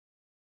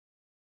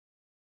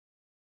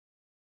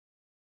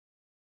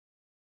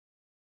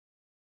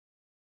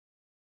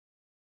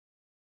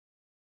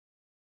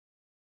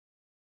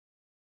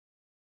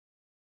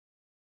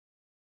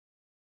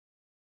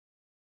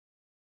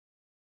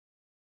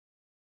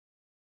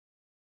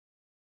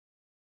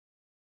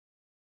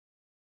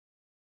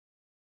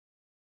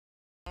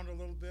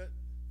little bit,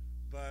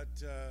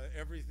 but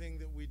everything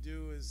that we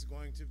do is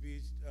going to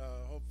be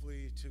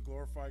hopefully to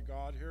glorify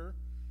God here.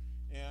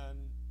 And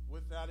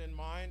with that in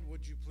mind,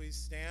 would you please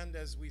stand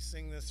as we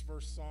sing this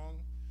first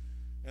song,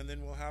 and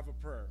then we'll have a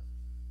prayer.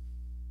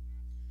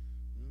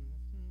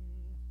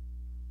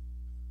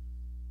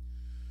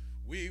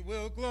 We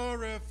will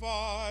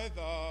glorify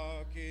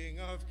the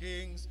King of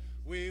Kings.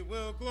 We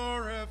will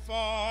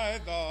glorify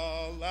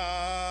the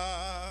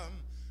Lamb.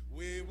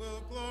 We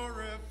will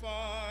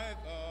glorify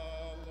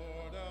the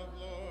Lord of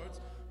Lords,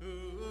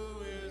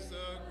 who is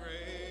the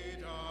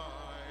great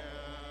I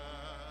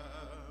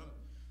am.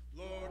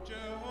 Lord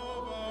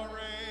Jehovah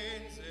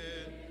reigns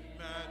in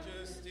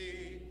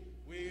majesty.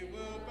 We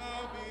will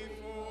bow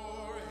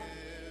before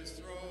his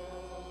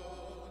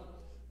throne.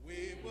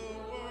 We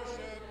will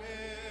worship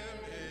him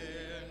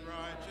in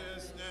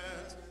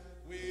righteousness.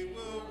 We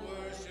will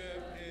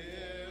worship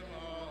him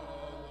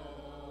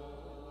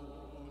alone.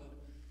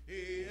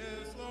 He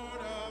is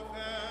Lord of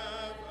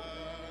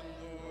heaven,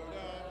 Lord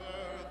of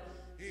earth.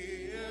 He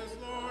is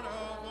Lord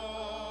of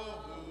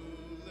all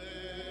who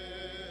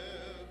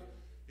live.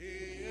 He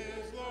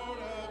is Lord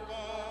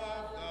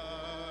above the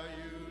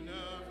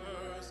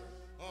universe.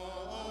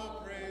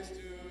 All praise to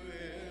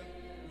him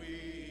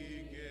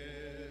we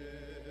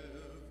give.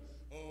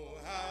 Oh,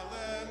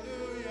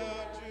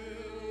 hallelujah to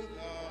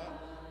the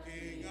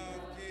King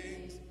of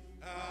Kings.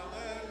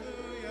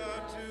 Hallelujah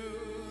to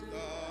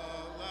the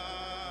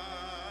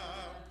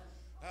Lamb.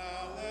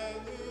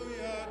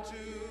 Hallelujah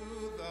to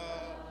the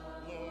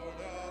Lord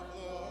of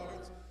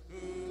Lords,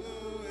 who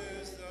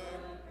is the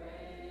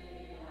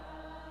great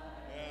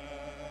I am.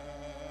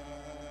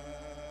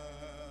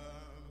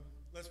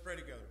 Let's pray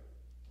together.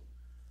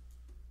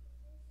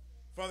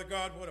 Father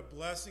God, what a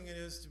blessing it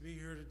is to be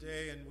here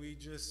today, and we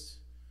just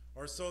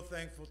are so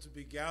thankful to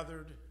be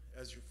gathered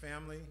as your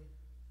family.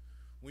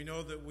 We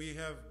know that we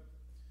have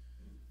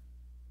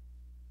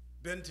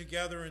been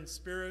together in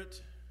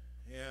spirit,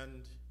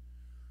 and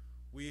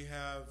we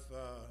have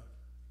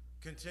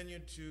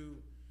continued to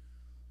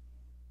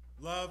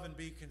love and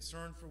be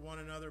concerned for one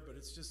another, but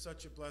it's just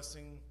such a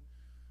blessing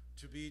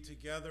to be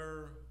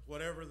together,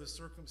 whatever the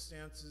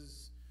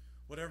circumstances,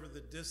 whatever the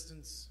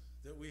distance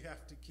that we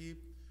have to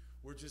keep.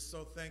 We're just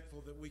so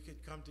thankful that we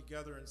could come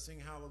together and sing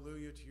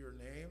hallelujah to your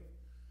name,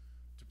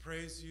 to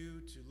praise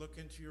you, to look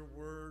into your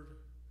word.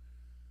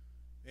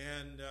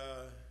 And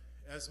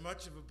as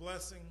much of a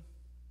blessing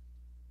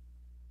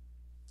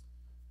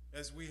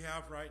as we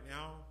have right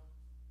now,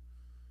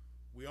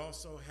 we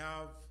also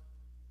have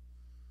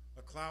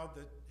a cloud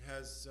that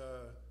has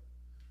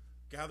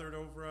gathered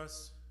over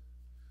us.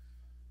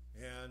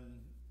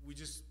 And we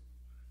just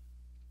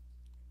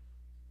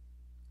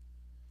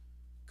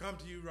come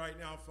to you right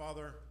now,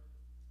 Father,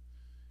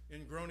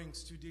 in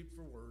groanings too deep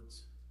for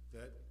words,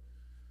 that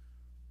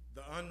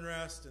the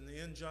unrest and the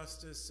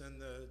injustice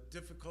and the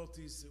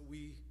difficulties that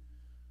we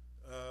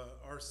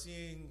are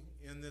seeing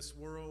in this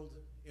world,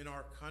 in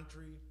our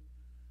country,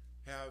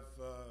 have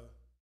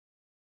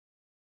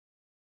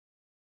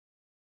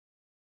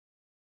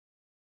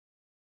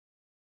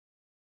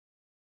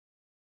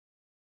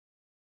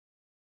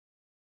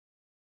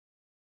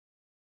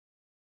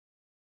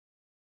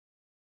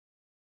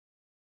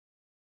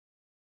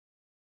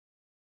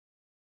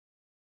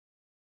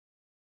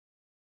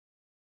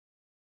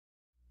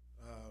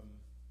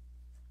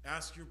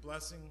ask your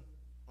blessing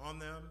on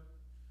them,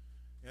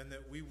 and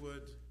that we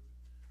would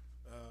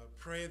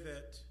pray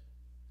that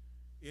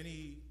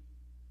any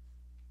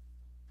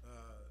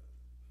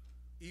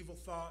evil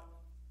thought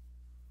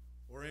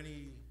or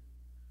any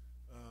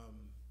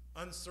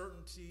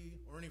uncertainty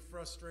or any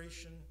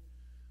frustration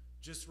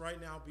just right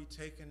now be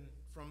taken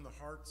from the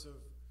hearts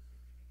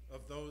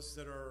of those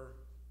that are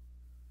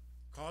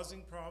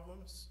causing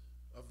problems,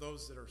 of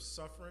those that are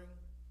suffering.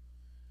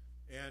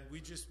 And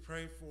we just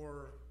pray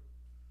for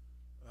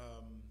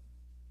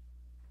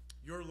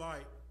your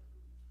light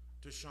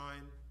to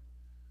shine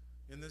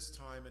in this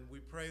time, and we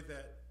pray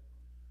that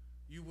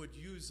you would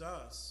use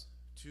us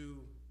to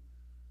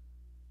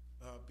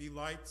be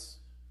lights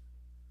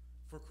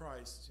for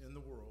Christ in the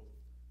world.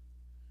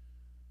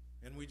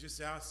 And we just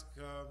ask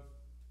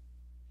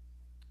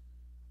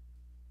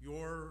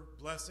your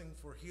blessing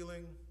for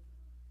healing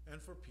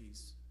and for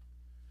peace.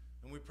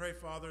 And we pray,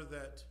 Father,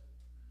 that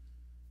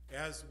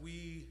as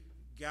we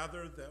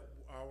gather,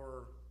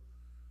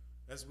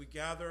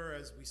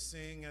 as we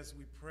sing, as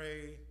we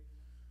pray,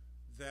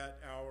 that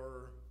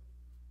our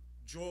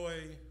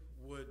joy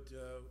would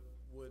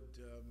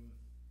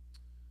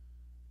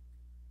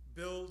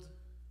build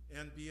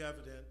and be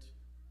evident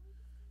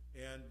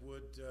and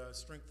would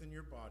strengthen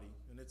your body.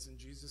 And it's in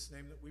Jesus'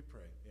 name that we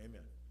pray.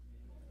 Amen.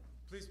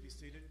 Please be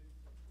seated.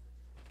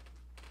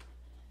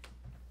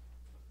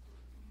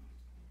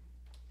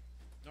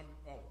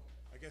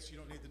 I guess you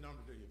don't need the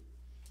number, do you?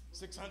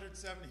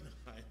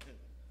 679.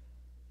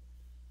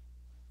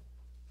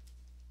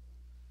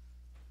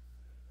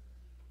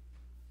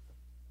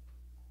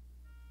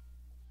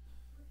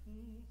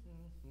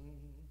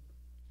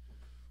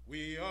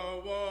 We are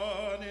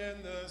one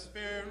in the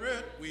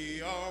Spirit,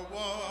 we are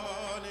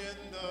one in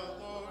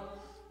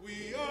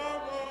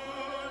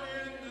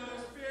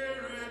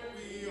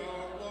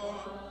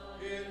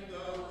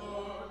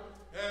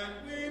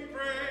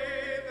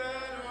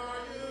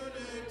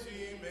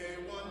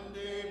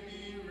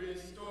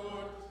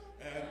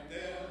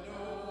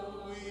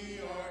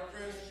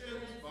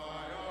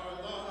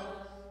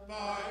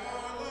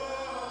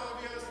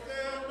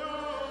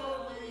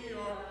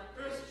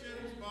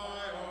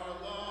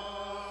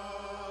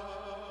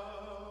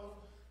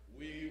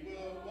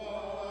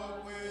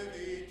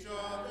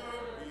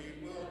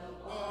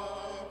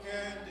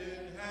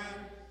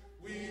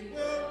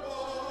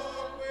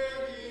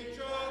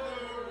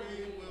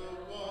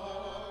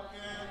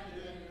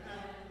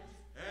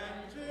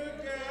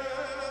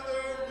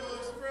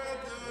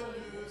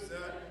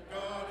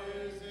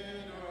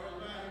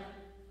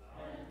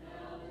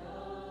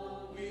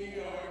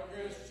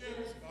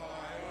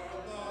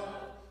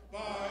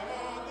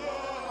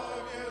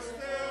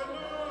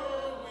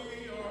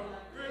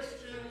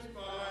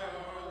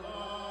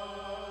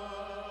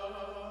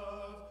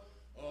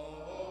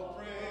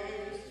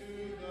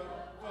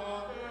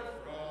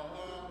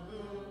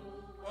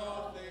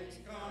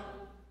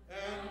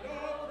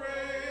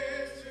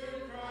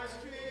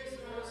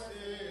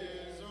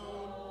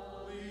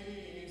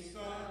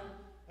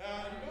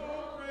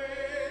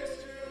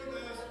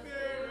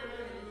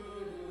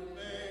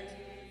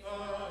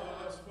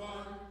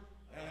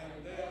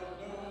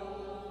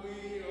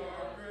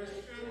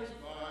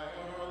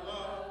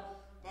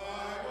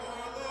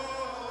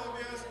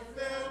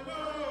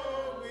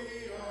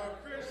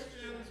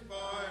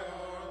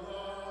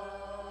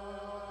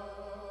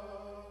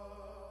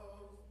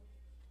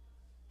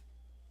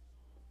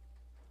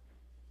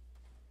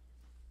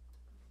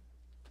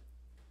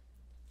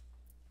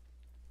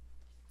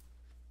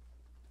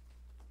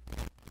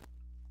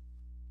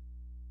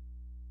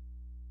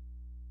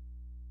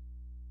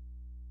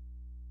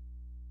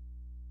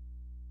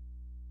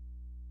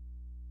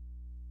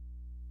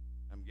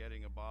I'm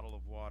getting a bottle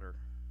of water.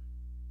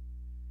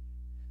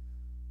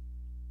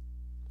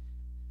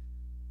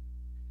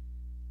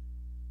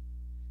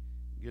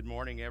 Good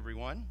morning,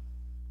 everyone.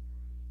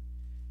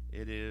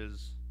 It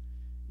is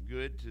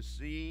good to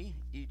see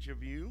each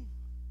of you.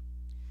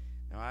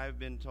 Now, I've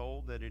been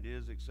told that it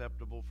is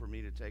acceptable for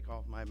me to take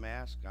off my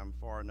mask. I'm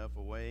far enough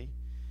away,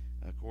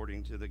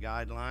 according to the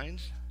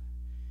guidelines.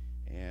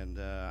 And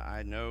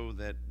I know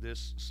that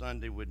this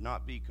Sunday would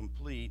not be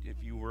complete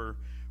if you were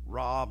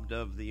robbed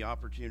of the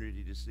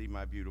opportunity to see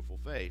my beautiful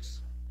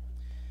face.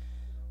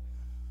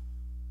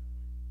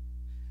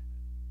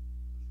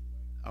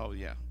 Oh,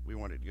 yeah, we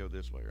wanted to go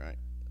this way, right?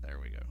 There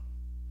we go.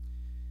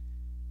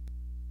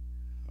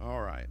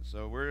 All right,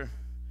 so we're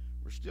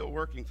still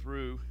working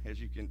through, as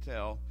you can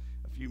tell,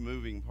 a few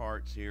moving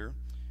parts here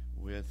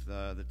with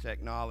the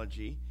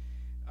technology.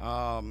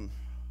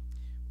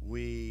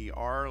 We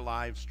are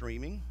live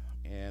streaming,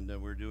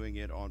 and we're doing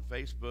it on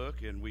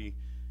Facebook, and we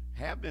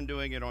have been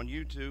doing it on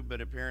YouTube,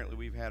 but apparently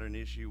we've had an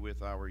issue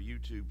with our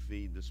YouTube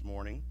feed this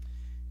morning,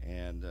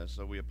 and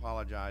so we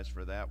apologize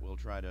for that. We'll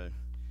try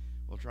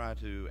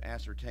to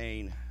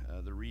ascertain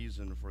the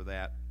reason for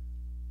that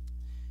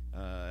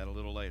at a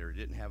little later.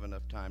 Didn't have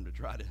enough time to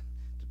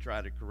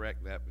try to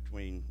correct that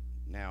between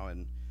now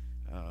and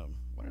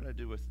what did I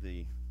do with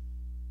the?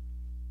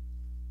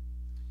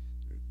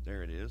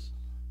 There it is.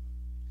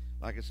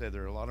 Like I said,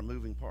 there are a lot of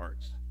moving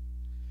parts.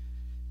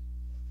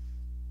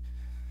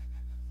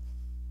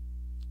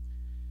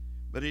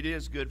 But it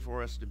is good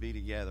for us to be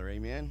together,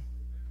 amen?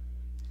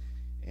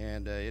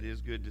 And it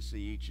is good to see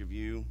each of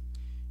you.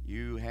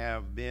 You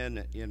have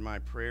been in my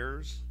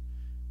prayers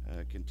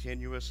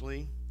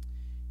continuously,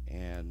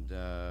 and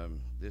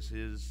this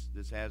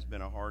has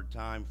been a hard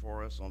time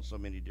for us on so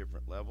many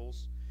different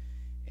levels,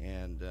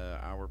 and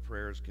our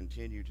prayers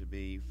continue to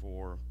be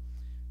for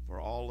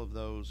all of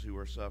those who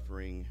are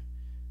suffering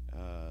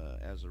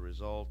as a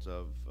result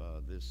of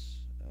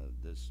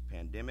this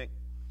pandemic.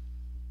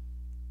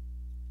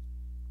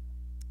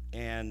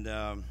 And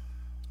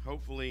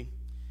hopefully,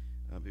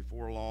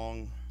 before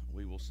long,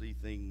 we will see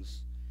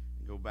things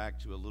go back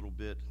to a little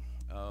bit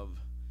of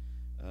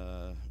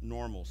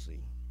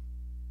normalcy.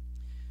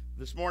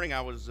 This morning,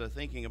 I was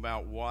thinking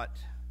about what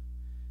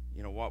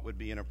would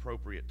be an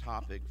appropriate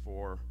topic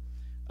for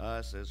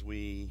us as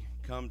we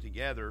come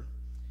together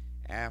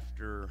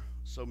after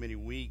so many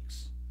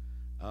weeks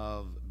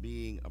of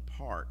being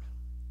apart.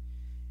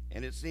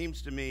 And it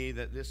seems to me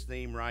that this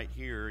theme right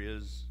here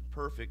is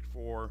perfect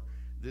for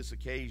this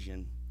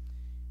occasion,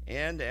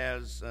 and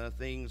as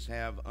things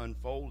have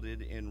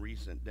unfolded in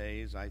recent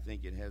days, I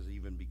think it has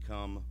even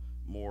become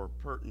more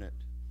pertinent.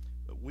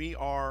 But we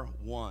are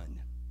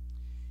one.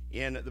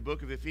 In the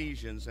book of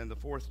Ephesians and the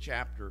 4th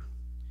chapter,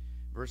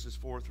 verses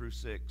 4 through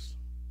 6,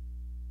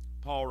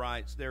 Paul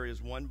writes, "There is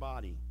one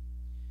body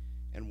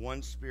and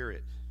one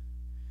Spirit,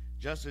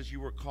 just as you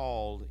were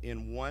called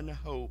in one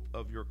hope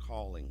of your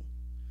calling,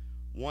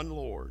 one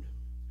Lord,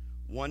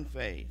 one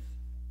faith,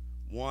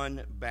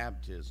 one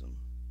baptism,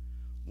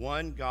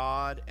 one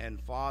God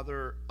and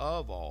Father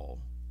of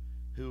all,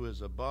 who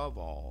is above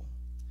all,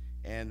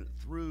 and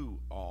through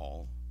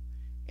all,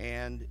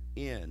 and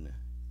in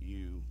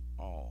you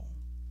all."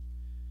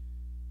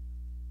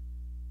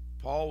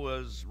 Paul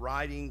was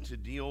writing to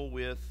deal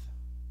with,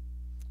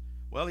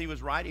 he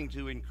was writing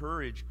to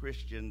encourage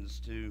Christians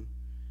to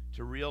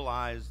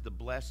realize the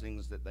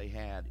blessings that they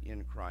had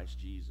in Christ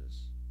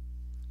Jesus.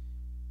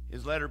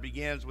 His letter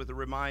begins with a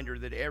reminder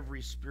that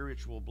every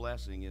spiritual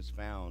blessing is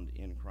found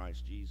in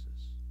Christ Jesus.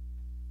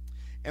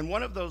 And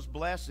one of those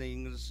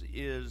blessings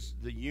is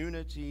the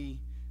unity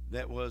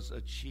that was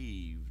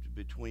achieved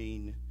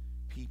between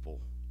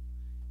people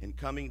in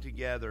coming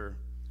together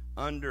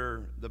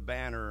under the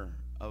banner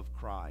of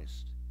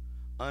Christ,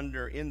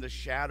 in the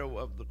shadow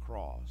of the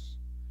cross,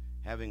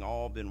 having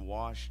all been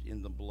washed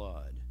in the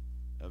blood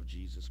of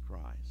Jesus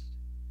Christ.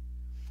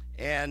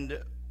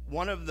 And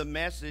one of the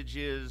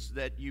messages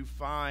that you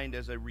find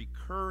as a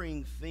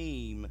recurring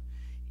theme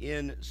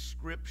in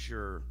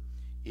Scripture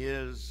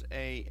is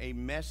a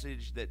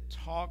message that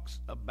talks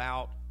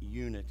about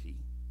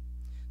unity,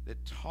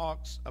 that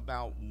talks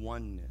about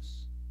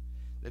oneness,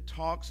 that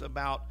talks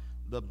about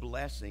the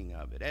blessing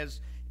of it.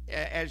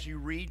 As you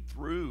read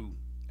through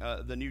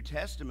the New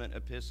Testament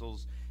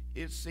epistles,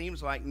 it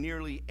seems like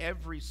nearly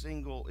every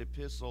single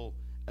epistle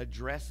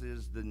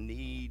addresses the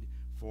need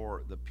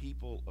for the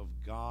people of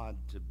God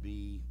to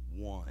be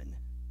one.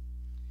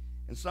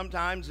 And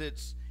sometimes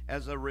it's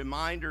as a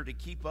reminder to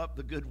keep up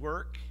the good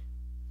work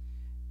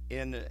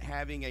in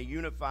having a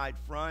unified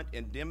front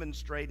and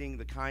demonstrating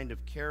the kind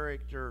of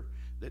character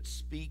that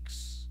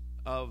speaks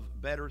of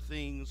better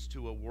things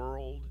to a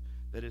world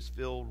that is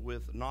filled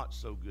with not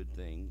so good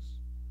things.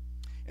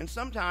 And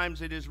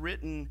sometimes it is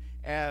written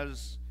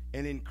as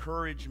an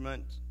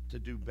encouragement to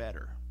do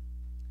better,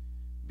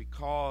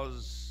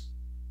 because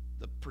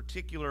the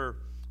particular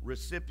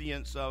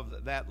recipients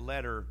of that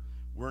letter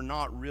were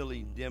not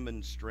really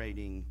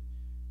demonstrating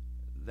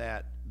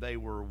that they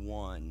were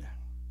one.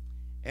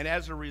 And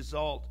as a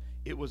result,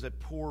 it was a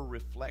poor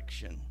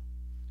reflection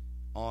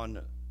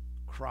on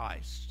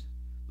Christ,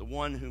 the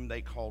one whom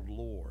they called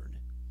Lord,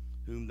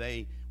 whom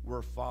they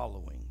were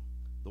following.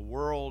 The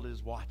world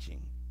is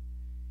watching,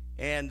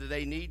 and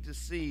they need to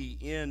see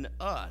in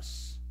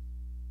us,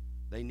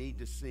 they need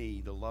to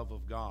see the love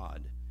of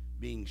God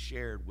being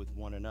shared with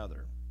one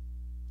another.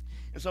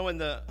 And so in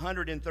the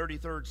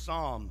 133rd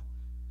Psalm,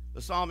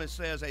 the psalmist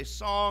says, a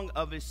song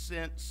of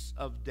ascents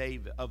of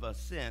David,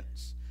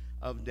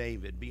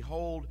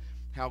 Behold,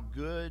 how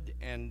good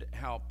and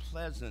how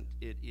pleasant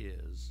it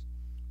is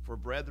for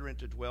brethren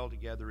to dwell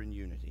together in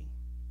unity.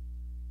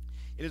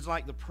 It is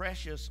like the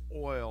precious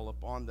oil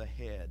upon the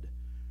head,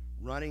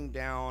 running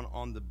down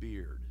on the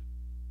beard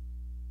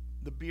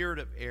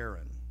of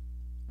Aaron,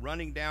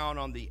 running down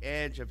on the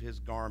edge of his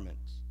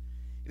garments.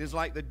 It is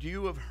like the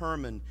dew of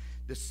Hermon,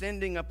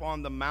 descending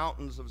upon the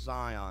mountains of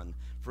Zion,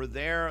 for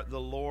there the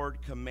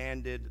Lord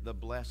commanded the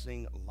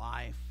blessing,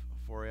 life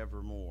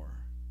forevermore.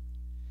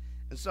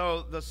 And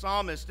so the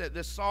psalmist,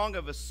 this song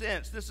of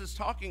ascents, this is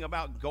talking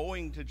about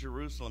going to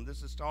Jerusalem.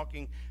 This is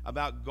talking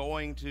about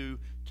going to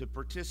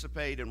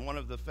participate in one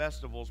of the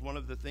festivals, one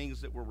of the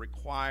things that were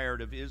required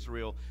of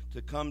Israel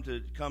to come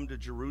to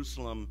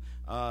Jerusalem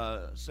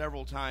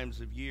several times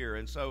a year.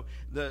 And so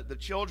the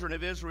children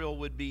of Israel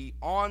would be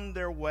on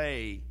their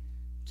way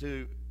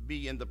to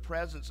be in the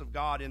presence of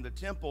God in the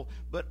temple,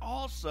 but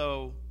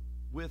also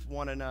with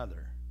one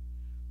another.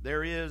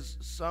 There is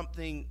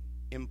something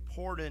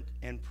important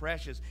and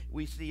precious.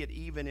 We see it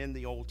even in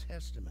the Old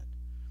Testament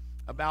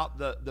about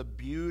the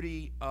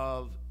beauty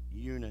of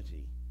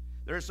unity.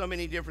 There are so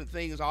many different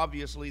things,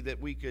 obviously,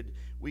 that we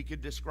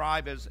could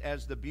describe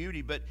as the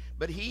beauty, but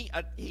he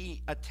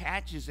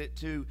attaches it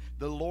to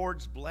the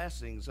Lord's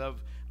blessings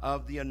of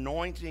the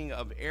anointing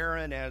of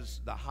Aaron as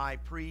the high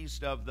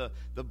priest, of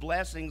the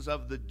blessings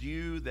of the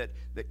dew that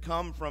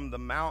come from the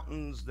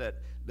mountains that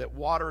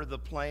water the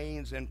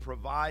plains and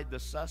provide the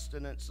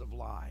sustenance of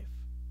life,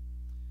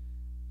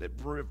 that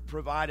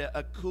provide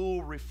a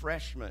cool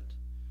refreshment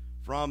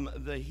from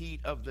the heat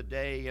of the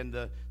day and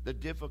the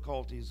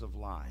difficulties of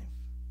life.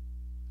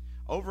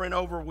 Over and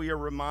over we are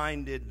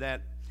reminded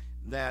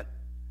that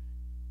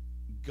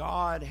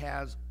God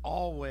has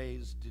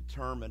always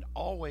determined,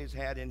 always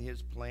had in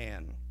his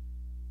plan,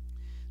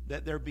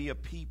 that there be a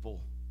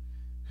people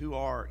who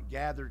are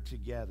gathered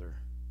together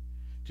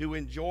to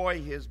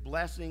enjoy his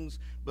blessings,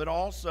 but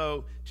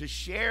also to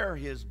share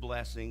his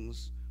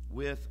blessings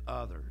with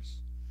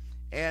others.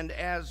 And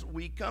as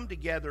we come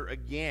together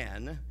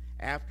again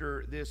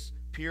after this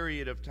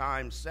period of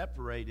time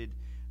separated,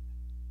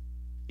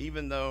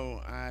 even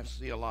though I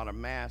see a lot of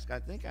masks, I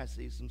think I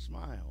see some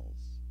smiles.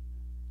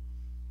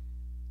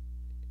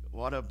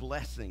 What a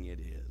blessing it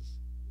is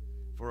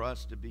for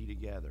us to be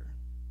together.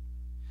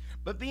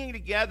 But being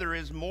together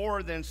is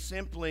more than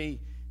simply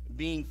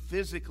being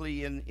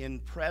physically in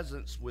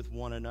presence with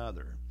one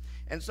another.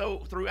 And so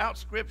throughout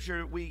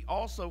Scripture, we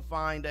also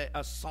find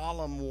a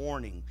solemn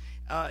warning.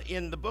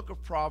 In the book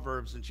of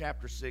Proverbs in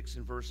chapter 6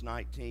 and verse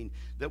 19,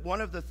 that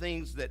one of the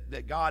things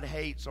that God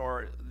hates,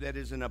 or that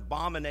is an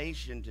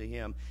abomination to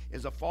him,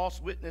 is a false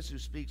witness who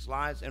speaks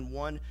lies and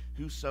one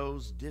who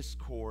sows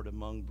discord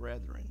among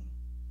brethren.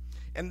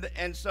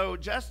 And so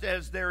just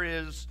as there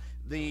is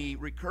the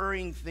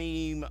recurring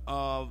theme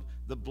of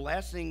the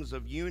blessings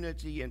of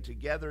unity and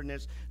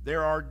togetherness,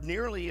 there are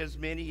nearly as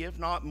many, if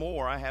not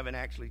more, I haven't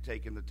actually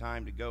taken the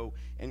time to go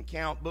and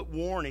count, but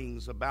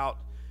warnings about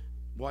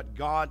what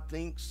God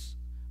thinks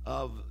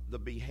of the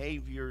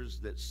behaviors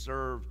that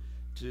serve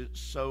to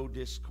sow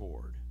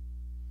discord.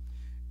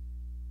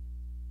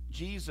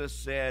 Jesus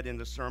said in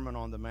the Sermon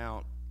on the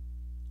Mount,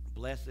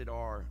 "Blessed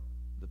are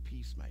the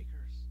peacemakers."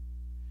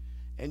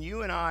 And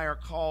you and I are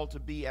called to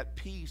be at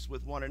peace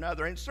with one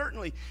another. And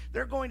certainly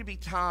there are going to be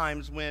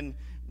times when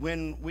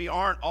we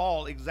aren't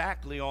all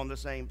exactly on the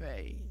same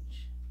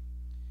page.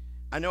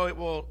 I know it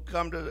will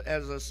come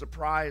as a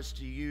surprise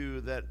to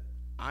you that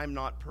I'm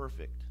not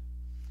perfect.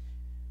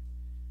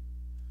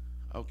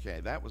 Okay,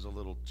 that was a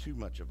little too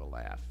much of a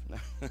laugh.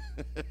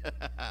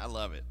 I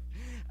love it.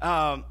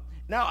 No,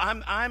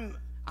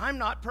 I'm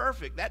not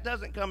perfect. That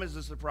doesn't come as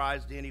a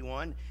surprise to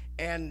anyone.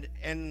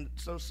 And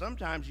so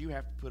sometimes you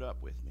have to put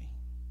up with me.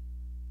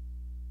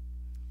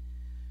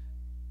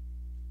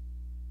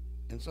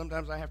 And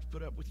sometimes I have to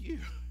put up with you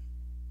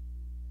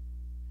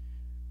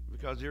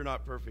because you're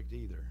not perfect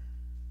either.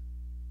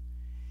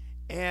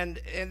 And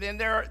then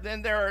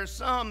there are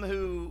some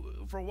who,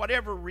 for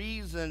whatever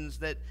reasons,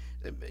 that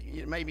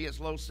maybe it's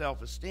low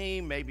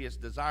self-esteem, maybe it's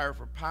desire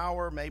for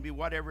power, maybe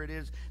whatever it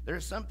is, there are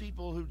some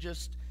people who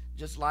just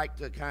like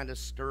to kind of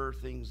stir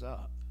things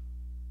up.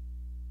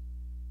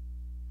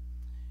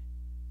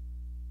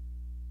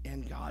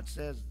 And God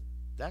says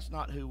that's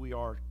not who we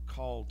are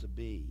called to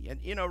be.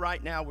 And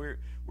right now we're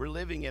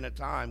living in a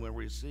time where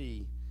we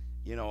see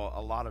a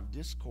lot of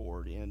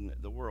discord in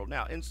the world.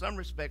 Now, in some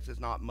respects, it's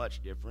not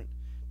much different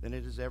than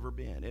it has ever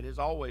been. It has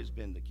always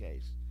been the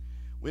case.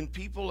 When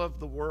people of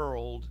the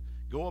world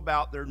go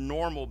about their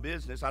normal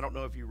business, I don't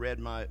know if you read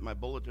my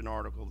bulletin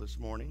article this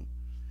morning,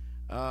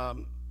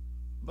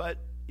 but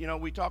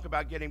we talk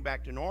about getting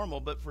back to normal,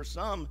 but for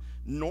some,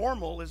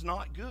 normal is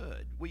not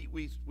good.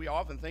 We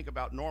often think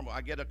about normal.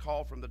 I get a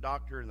call from the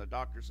doctor, and the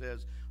doctor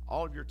says,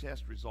 all of your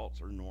test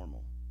results are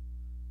normal.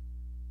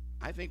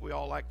 I think we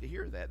all like to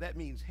hear that. That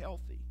means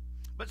healthy.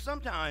 But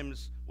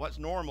sometimes what's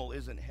normal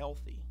isn't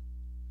healthy.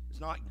 It's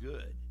not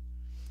good.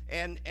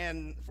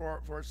 And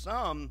for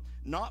some,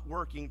 not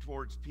working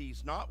towards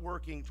peace, not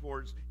working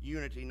towards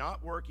unity,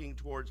 not working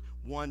towards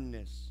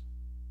oneness,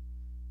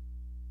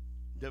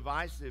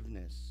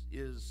 divisiveness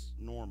is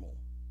normal.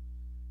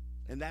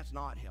 And that's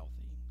not healthy.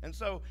 And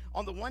so,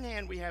 on the one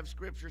hand, we have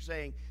Scripture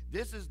saying,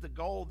 this is the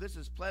goal, this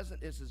is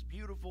pleasant, this is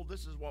beautiful,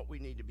 this is what we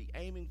need to be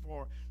aiming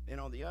for. And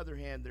on the other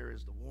hand, there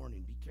is the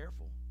warning, be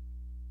careful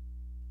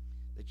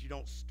that you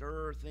don't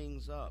stir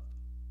things up.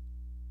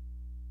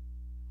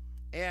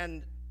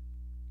 And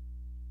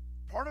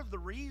part of the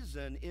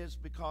reason is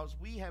because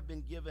we have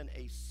been given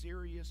a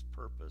serious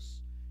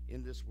purpose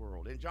in this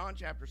world. In John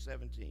chapter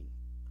 17,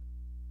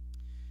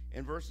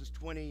 in verses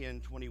 20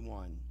 and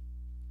 21,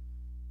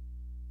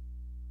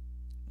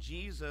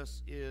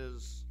 Jesus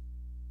is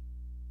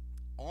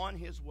on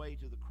his way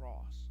to the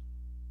cross,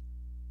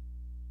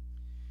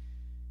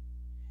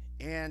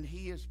 and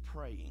he is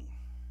praying.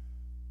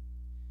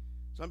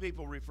 Some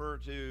people refer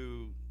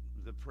to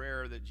the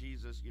prayer that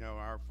Jesus,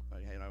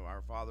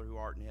 our Father who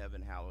art in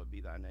heaven, hallowed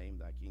be thy name,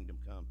 thy kingdom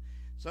come.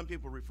 Some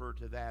people refer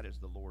to that as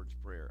the Lord's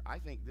Prayer. I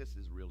think this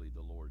is really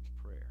the Lord's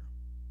Prayer.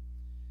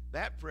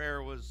 That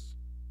prayer was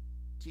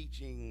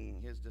teaching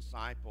his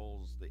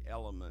disciples the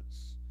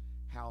elements,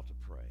 how to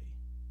pray.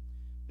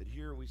 But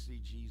here we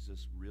see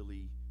Jesus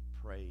really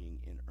praying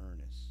in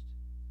earnest.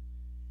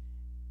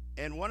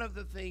 And one of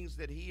the things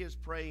that he is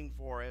praying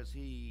for as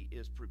he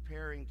is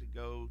preparing to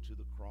go to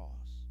the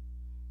cross,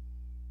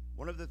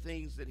 one of the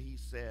things that he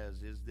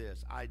says is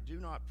this: I do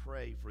not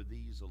pray for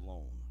these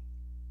alone,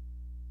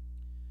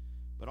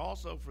 but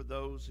also for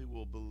those who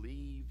will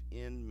believe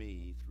in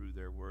me through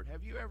their word.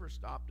 Have you ever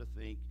stopped to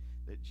think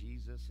that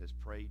Jesus has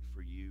prayed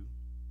for you?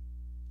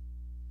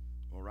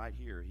 Well, right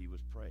here, he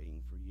was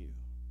praying for you.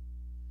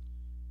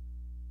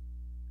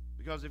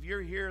 Because if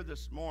you're here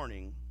this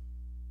morning,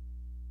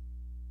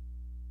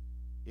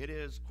 it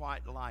is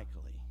quite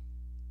likely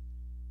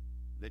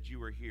that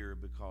you are here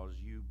because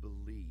you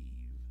believe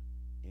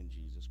in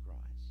Jesus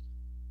Christ.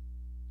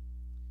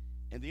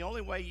 And the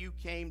only way you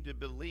came to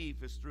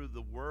belief is through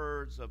the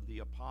words of the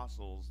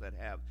apostles that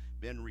have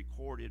been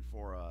recorded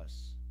for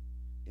us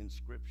in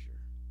Scripture.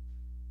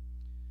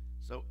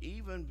 So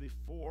even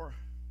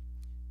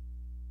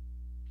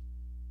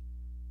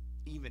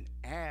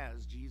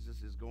as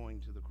Jesus is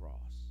going to the cross,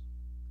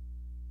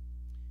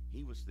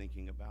 he was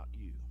thinking about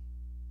you.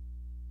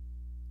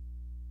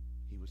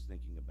 He was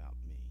thinking about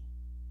me.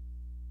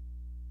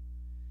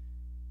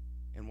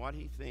 And what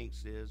he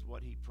thinks is,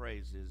 what he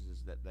prays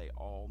is that they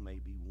all may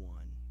be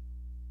one.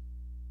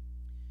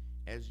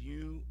 As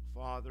you,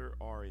 Father,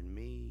 are in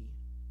me,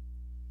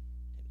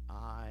 and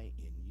I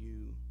in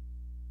you,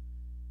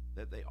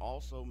 that they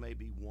also may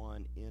be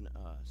one in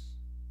us.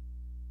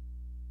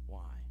 Why?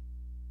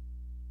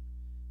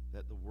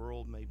 That the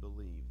world may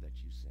believe that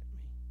you sent me.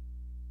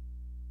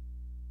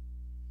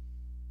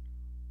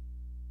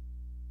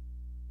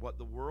 What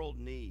the world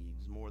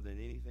needs more than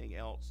anything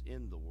else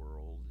in the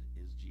world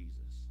is Jesus.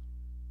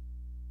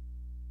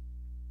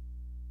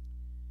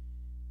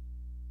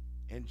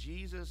 And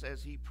Jesus,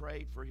 as he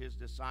prayed for his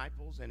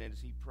disciples and as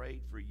he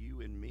prayed for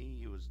you and me,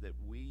 it was that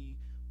we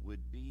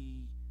would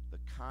be the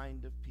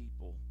kind of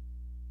people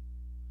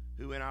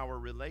who in our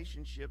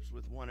relationships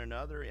with one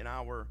another, in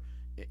our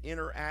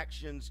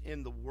interactions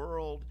in the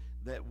world,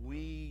 that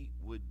we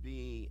would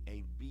be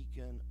a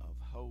beacon of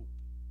hope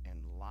and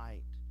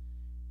light,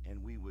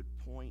 and we would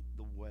point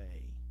the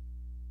way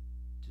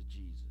to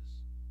Jesus.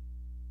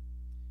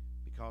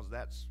 Because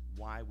that's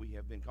why we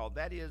have been called.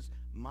 That is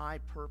my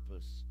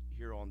purpose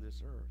here on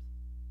this earth.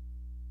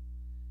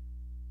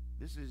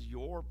 This is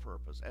your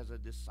purpose as a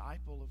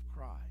disciple of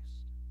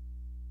Christ,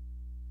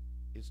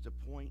 is to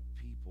point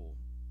people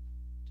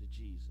to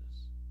Jesus.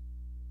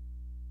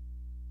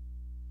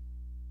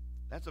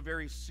 That's a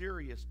very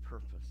serious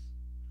purpose.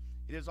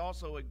 It is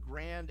also a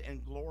grand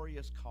and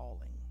glorious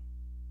calling.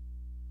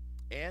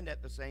 And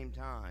at the same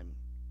time,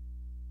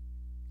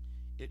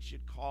 it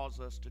should cause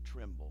us to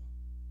tremble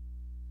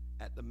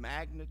at the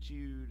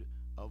magnitude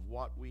of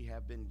what we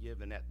have been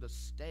given, at the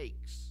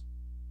stakes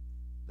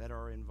that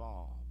are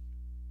involved.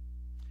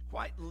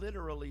 Quite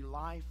literally,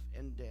 life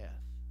and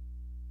death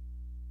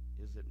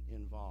is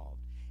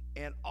involved.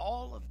 And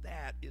all of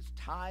that is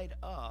tied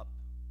up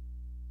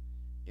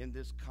in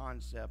this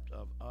concept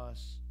of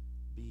us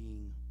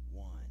being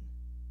one,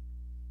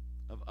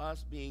 of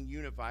us being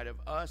unified, of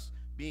us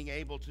being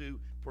able to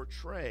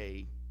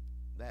portray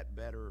that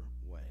better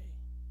way.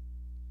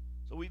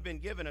 So we've been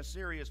given a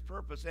serious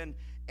purpose, and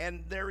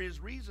there is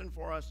reason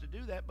for us to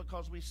do that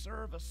because we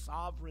serve a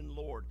sovereign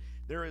Lord.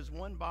 There is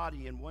one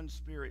body and one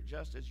Spirit,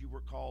 just as you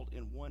were called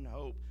in one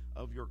hope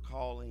of your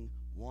calling,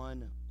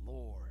 one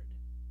Lord.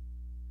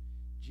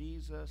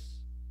 Jesus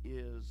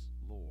is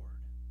Lord.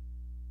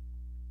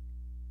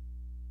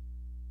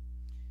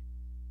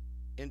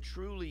 And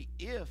truly,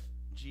 if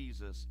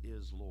Jesus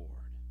is Lord,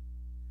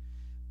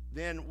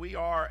 then we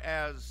are,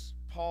 as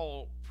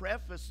Paul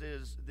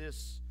prefaces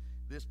this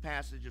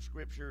passage of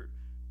Scripture.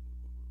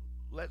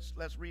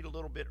 Let's read a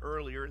little bit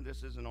earlier, and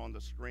this isn't on the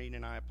screen,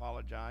 and I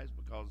apologize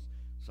because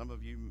some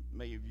of you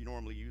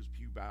normally use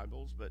Pew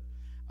Bibles, but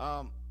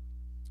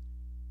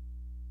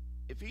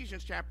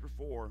Ephesians chapter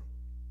 4,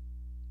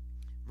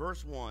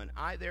 verse 1,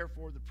 I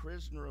therefore, the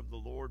prisoner of the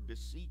Lord,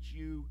 beseech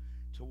you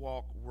to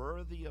walk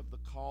worthy of the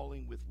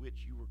calling with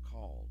which you were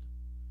called,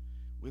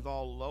 with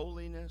all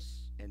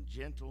lowliness and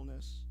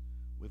gentleness,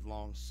 with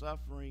long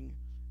suffering,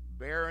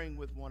 bearing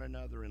with one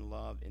another in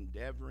love,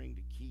 endeavoring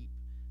to keep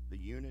the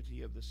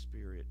unity of the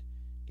Spirit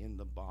in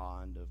the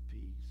bond of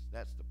peace.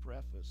 That's the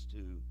preface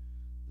to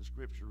the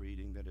scripture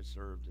reading that has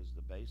served as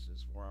the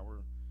basis for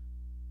our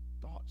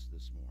thoughts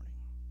this morning.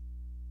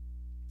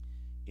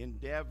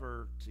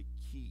 Endeavor to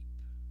keep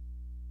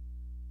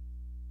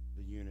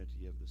the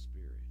unity of the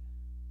Spirit.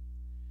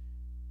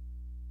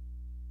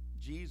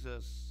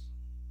 Jesus,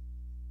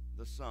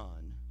 the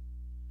Son,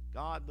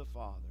 God the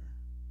Father,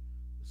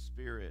 the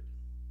Spirit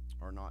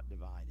are not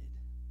divided.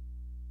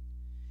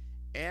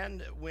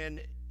 And when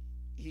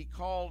he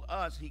called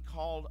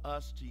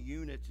us to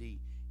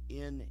unity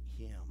in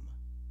him.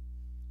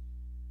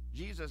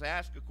 Jesus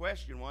asked a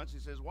question once. He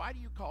says, why do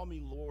you call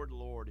me Lord,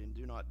 Lord, and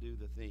do not do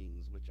the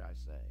things which I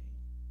say?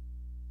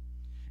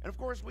 And of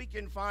course, we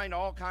can find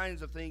all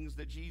kinds of things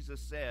that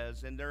Jesus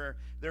says, and there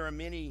are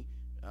many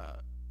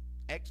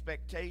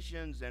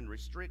expectations and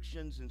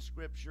restrictions in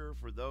Scripture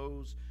for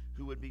those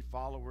who would be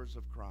followers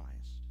of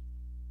Christ.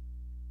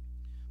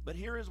 But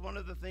here is one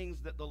of the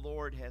things that the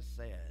Lord has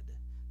said.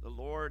 The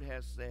Lord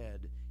has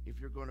said,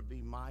 if you're going to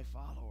be my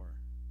follower,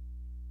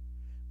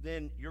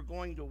 then you're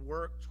going to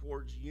work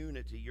towards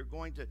unity. You're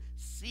going to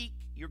seek,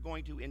 you're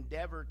going to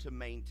endeavor to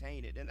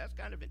maintain it. And that's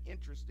kind of an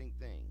interesting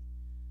thing,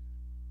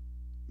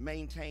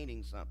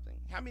 maintaining something.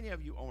 How many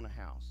of you own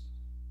a house?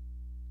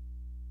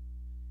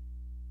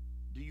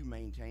 Do you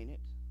maintain it?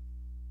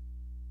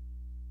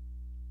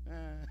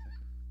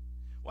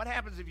 What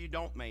happens if you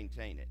don't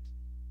maintain it?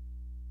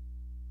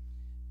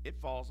 It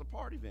falls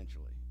apart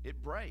eventually.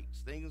 It breaks.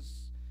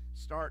 Things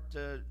start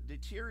to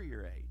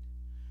deteriorate.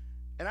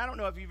 And I don't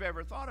know if you've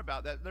ever thought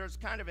about that. There's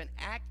kind of an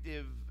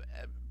active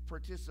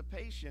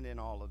participation in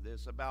all of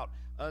this about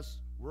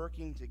us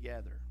working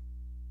together.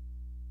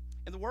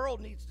 And the world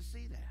needs to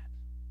see that.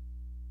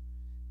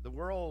 The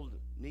world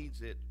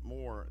needs it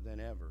more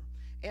than ever.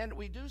 And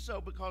we do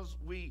so because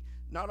we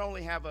not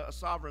only have a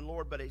sovereign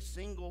Lord, but a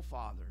single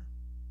Father,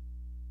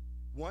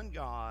 one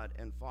God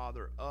and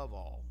Father of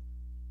all,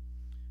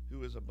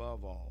 who is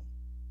above all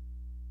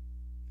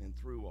and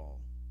through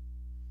all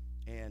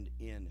and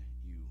in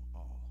you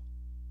all.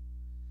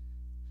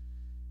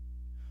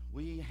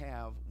 We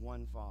have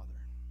one Father.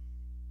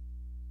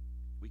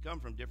 We come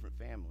from different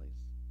families.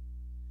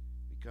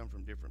 We come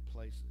from different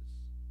places,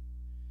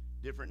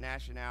 different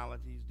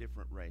nationalities,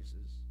 different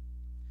races,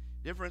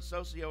 different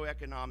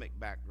socioeconomic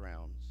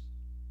backgrounds.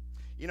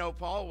 You know,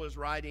 Paul was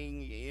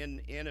writing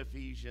in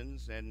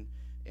Ephesians, and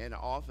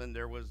often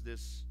there was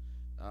this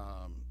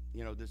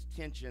this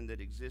tension that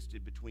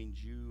existed between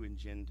Jew and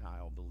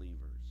Gentile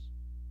believers.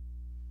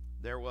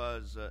 There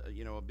was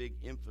a big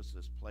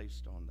emphasis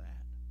placed on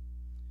that.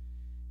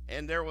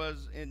 And there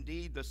was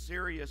indeed the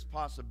serious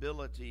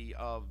possibility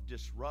of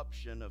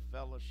disruption of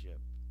fellowship.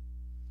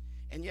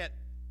 And yet,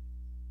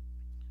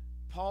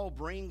 Paul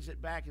brings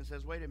it back and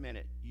says, wait a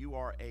minute, you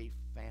are a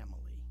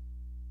family.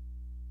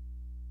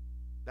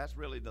 That's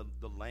really the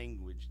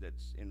language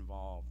that's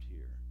involved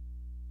here.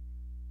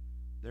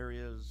 There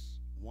is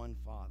one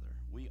Father.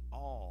 We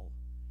all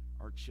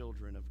are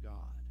children of God.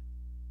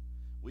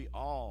 We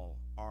all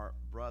are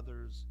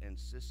brothers and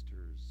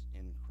sisters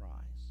in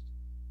Christ.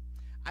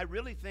 I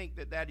really think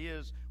that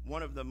is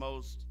one of the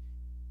most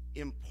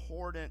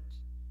important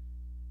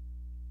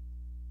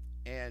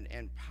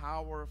and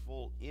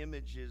powerful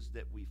images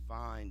that we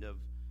find of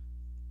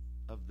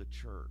the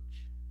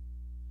church,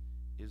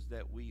 is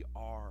that we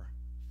are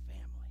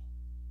family.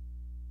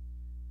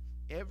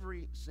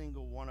 Every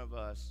single one of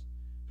us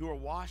who are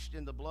washed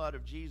in the blood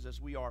of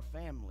Jesus, we are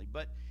family.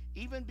 But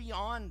even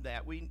beyond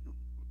that,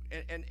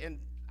 and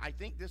I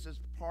think this is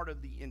part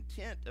of the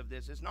intent of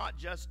this. It's not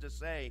just to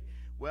say,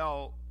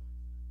 well,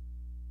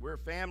 we're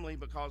family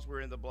because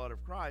we're in the blood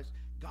of Christ.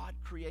 God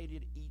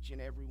created each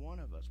and every one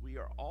of us. We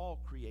are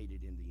all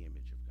created in the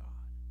image of God,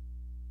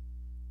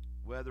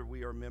 whether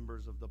we are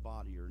members of the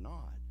body or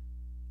not.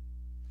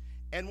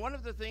 And one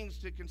of the things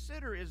to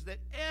consider is that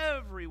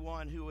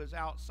everyone who is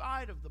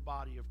outside of the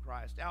body of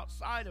Christ,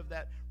 outside of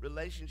that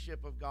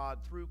relationship of God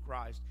through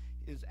Christ,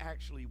 is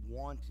actually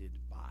wanted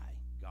by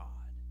God,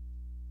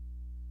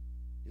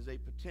 is a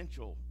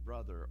potential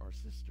brother or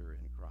sister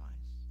in Christ.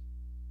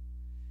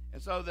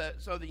 And so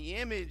the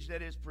image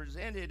that is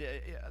presented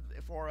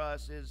for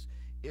us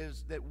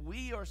is that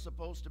we are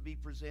supposed to be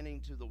presenting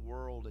to the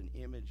world an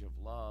image of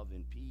love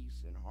and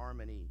peace and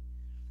harmony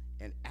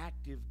and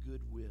active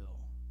goodwill.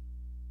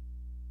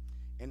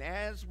 And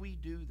as we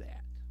do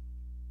that,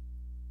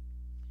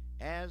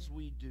 as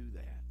we do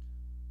that,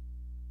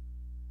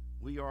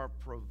 we are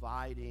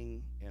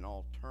providing an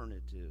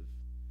alternative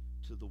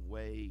to the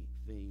way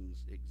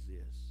things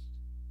exist.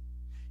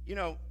 You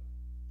know,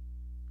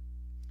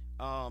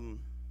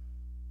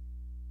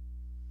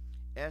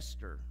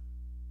 Esther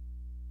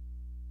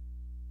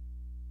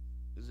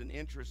is an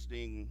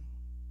interesting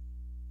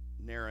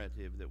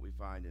narrative that we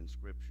find in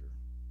Scripture.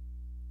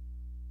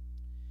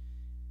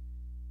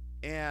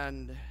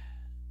 And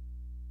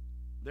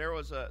there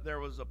was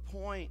a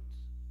point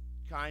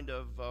kind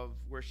of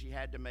where she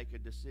had to make a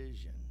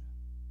decision.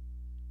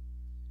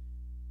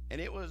 And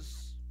it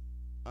was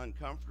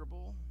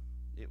uncomfortable.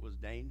 It was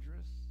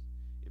dangerous.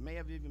 It may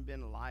have even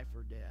been life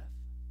or death.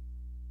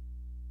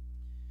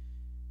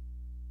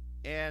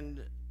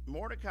 And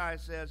Mordecai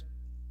says,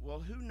 well,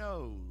 who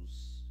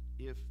knows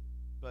if,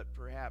 but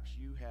perhaps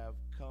you have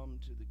come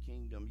to the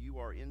kingdom. You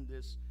are in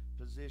this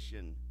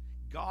position.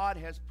 God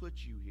has put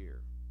you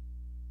here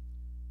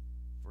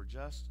for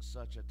just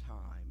such a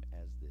time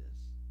as this.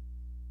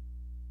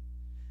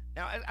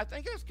 Now, I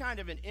think that's kind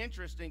of an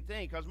interesting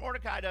thing, because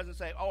Mordecai doesn't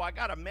say, oh, I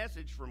got a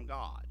message from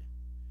God,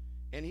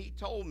 and he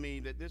told me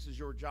that this is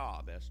your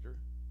job, Esther.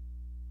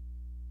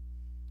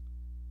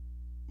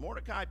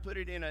 Mordecai put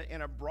it in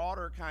a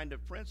broader kind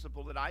of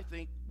principle that I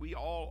think we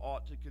all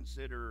ought to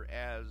consider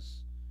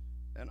as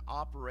an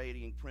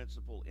operating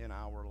principle in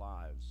our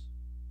lives.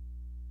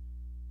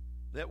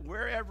 That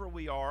wherever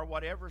we are,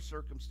 whatever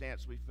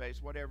circumstance we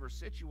face, whatever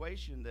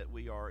situation that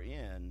we are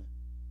in,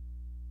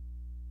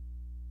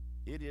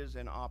 it is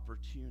an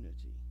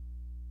opportunity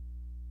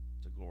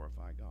to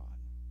glorify God.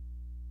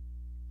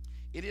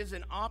 It is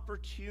an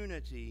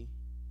opportunity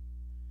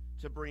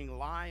to bring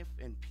life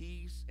and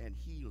peace and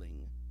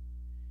healing.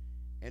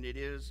 And it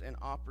is an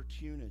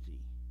opportunity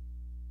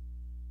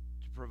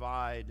to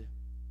provide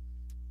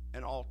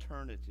an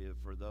alternative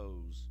for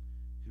those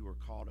who are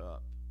caught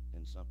up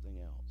in something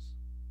else.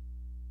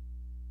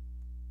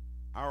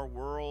 Our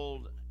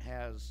world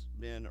has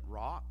been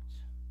rocked.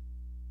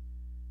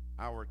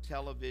 Our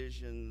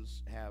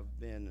televisions have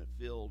been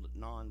filled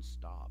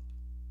nonstop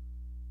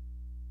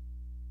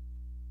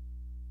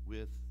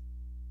with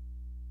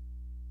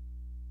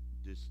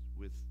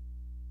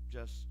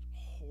just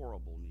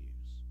horrible news.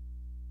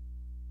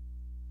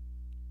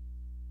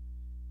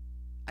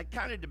 I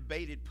kind of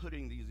debated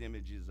putting these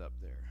images up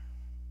there.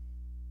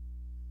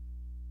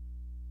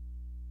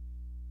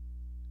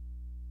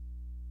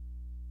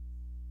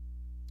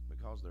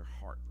 Because they're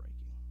heartbreaking.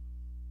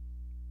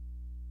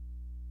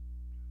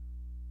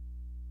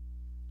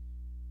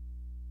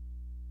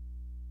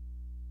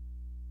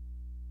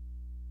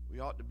 We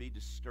ought to be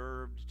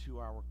disturbed to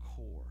our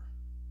core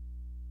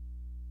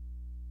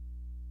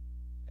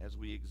as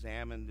we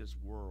examine this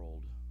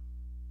world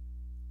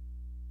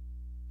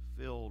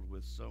filled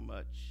with so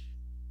much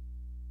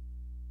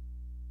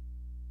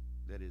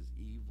that is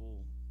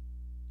evil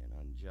and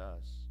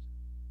unjust,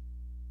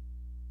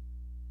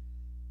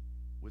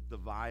 with the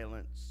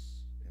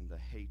violence and the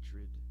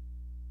hatred.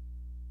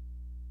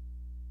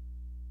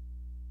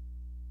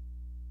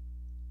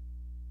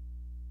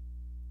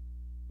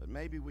 But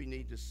maybe we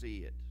need to see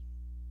it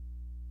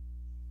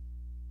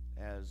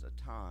as a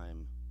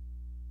time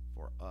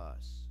for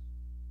us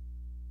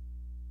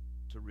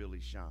to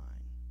really shine.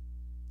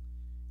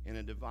 In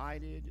a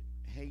divided,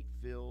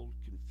 hate-filled,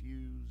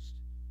 confused,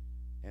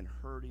 and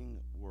hurting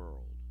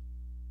world,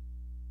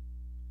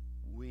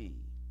 we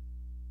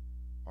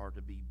are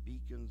to be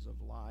beacons of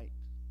light,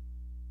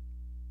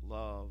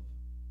 love,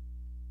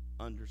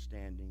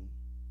 understanding,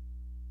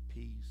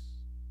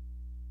 peace,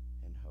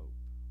 and hope.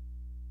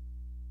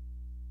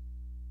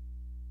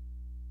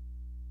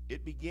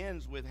 It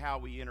begins with how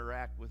we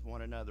interact with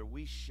one another.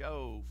 We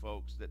show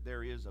folks that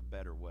there is a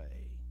better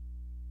way.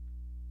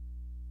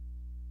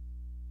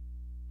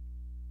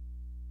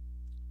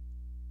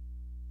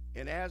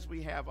 And as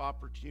we have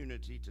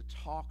opportunity to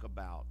talk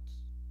about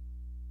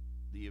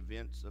the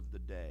events of the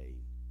day,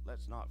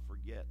 let's not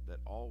forget that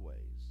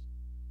always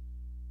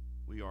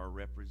we are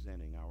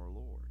representing our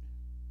Lord.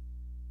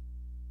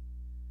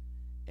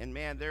 And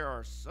man, there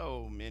are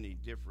so many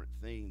different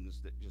things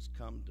that just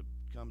come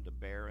to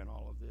bear in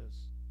all of this.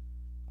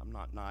 I'm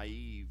not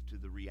naive to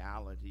the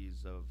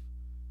realities of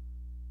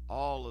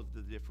all of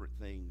the different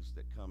things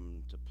that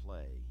come to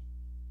play.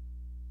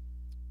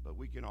 But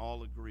we can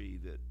all agree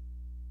that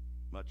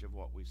much of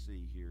what we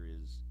see here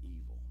is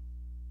evil.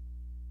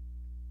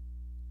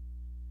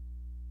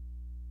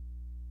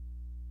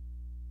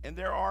 And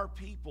there are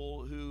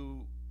people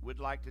who would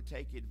like to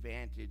take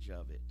advantage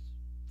of it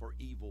for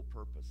evil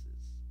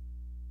purposes,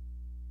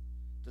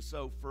 to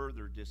sow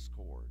further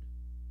discord,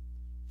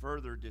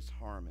 further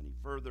disharmony,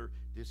 further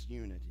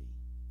disunity.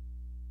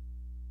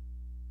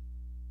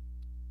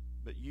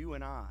 But you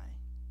and I,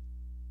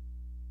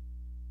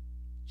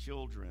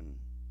 children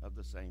of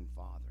the same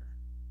Father,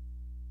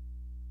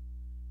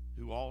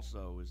 who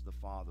also is the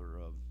Father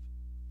of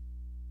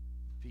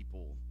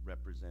people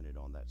represented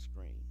on that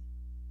screen,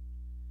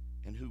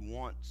 and who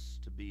wants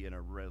to be in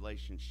a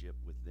relationship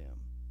with them.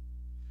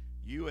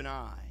 You and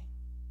I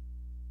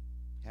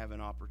have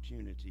an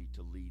opportunity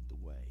to lead the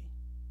way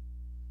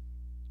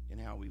in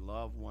how we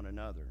love one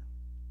another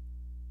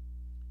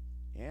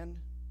and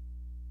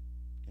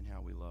in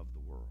how we love the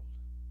world,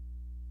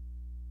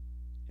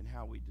 and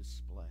how we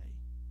display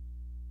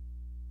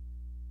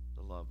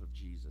the love of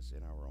Jesus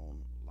in our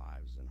own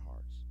lives and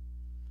hearts.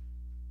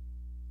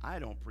 I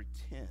don't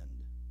pretend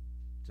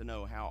to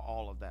know how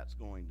all of that's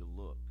going to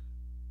look.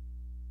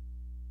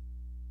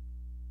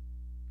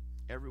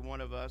 Every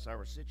one of us,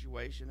 our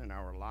situation and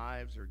our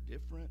lives are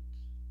different.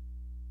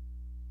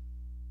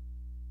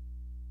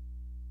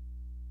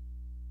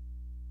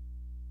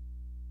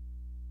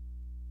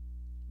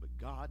 But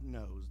God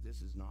knows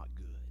this is not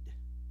good.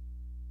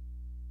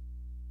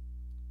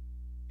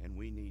 And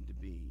we need to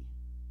be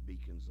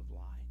beacons of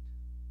light.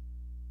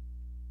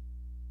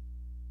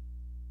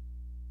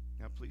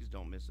 Now, please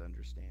don't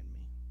misunderstand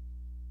me.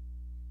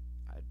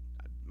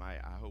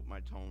 I hope my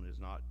tone is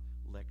not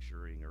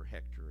lecturing or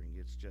hectoring.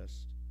 It's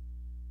just,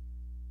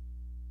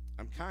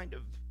 I'm kind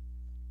of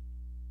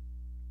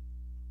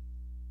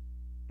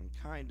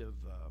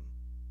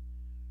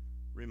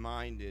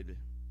reminded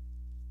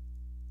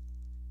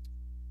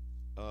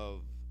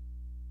of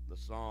the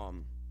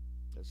Psalm,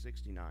 the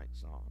 69th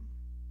Psalm.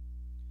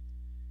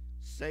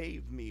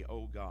 Save me,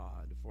 O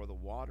God, for the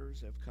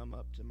waters have come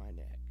up to my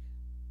neck.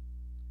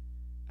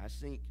 I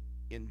sink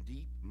in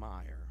deep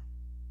mire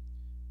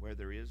where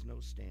there is no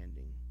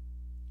standing.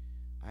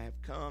 I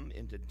have come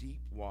into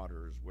deep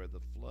waters where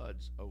the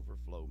floods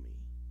overflow me.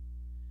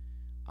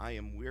 I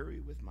am weary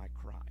with my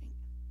crying.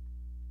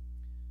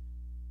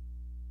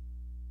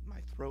 My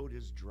throat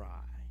is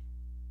dry.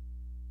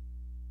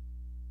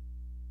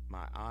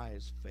 My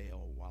eyes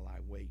fail while I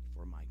wait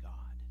for my God.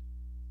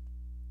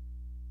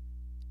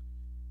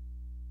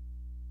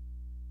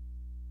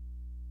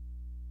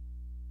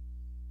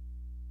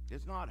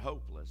 It's not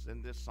hopeless,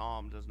 and this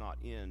psalm does not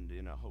end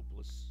in a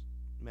hopeless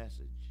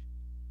message.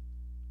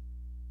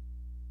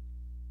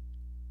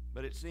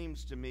 But it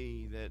seems to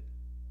me that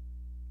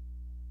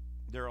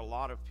there are a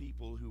lot of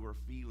people who are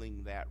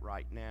feeling that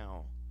right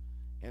now,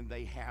 and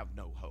they have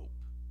no hope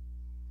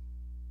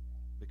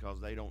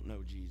because they don't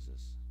know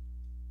Jesus.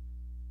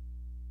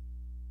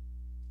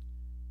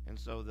 And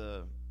so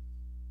the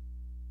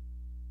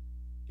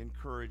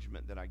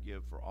encouragement that I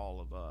give for all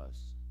of us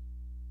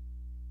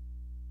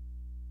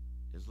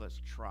is, let's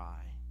try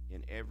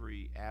in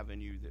every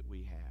avenue that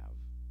we have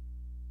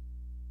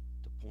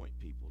to point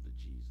people to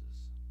Jesus.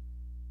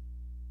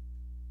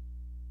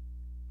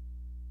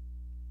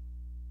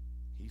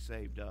 He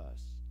saved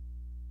us,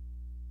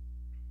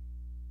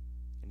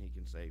 and he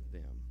can save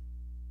them.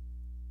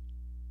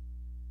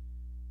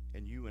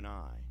 And you and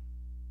I,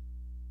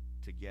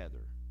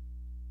 together,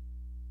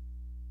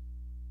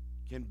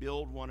 can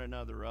build one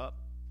another up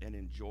and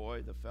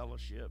enjoy the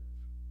fellowship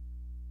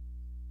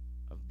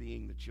of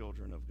being the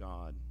children of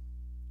God,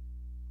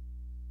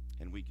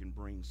 and we can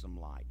bring some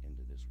light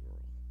into this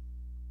world.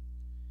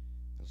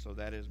 And so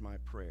that is my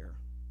prayer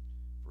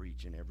for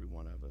each and every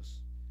one of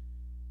us,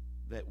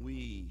 that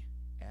we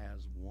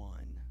as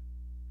one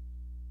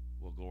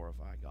will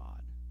glorify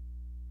God.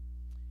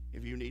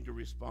 If you need to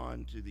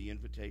respond to the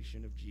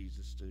invitation of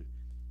Jesus to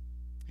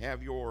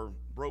have your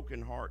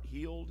broken heart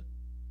healed,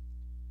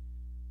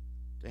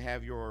 to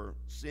have your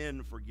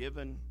sin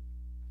forgiven,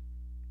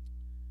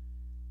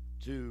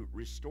 to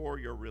restore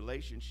your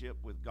relationship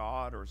with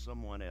God or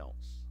someone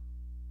else,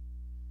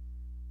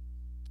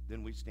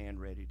 then we stand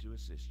ready to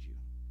assist you.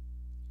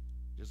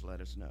 Just let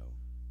us know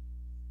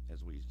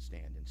as we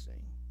stand and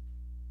sing.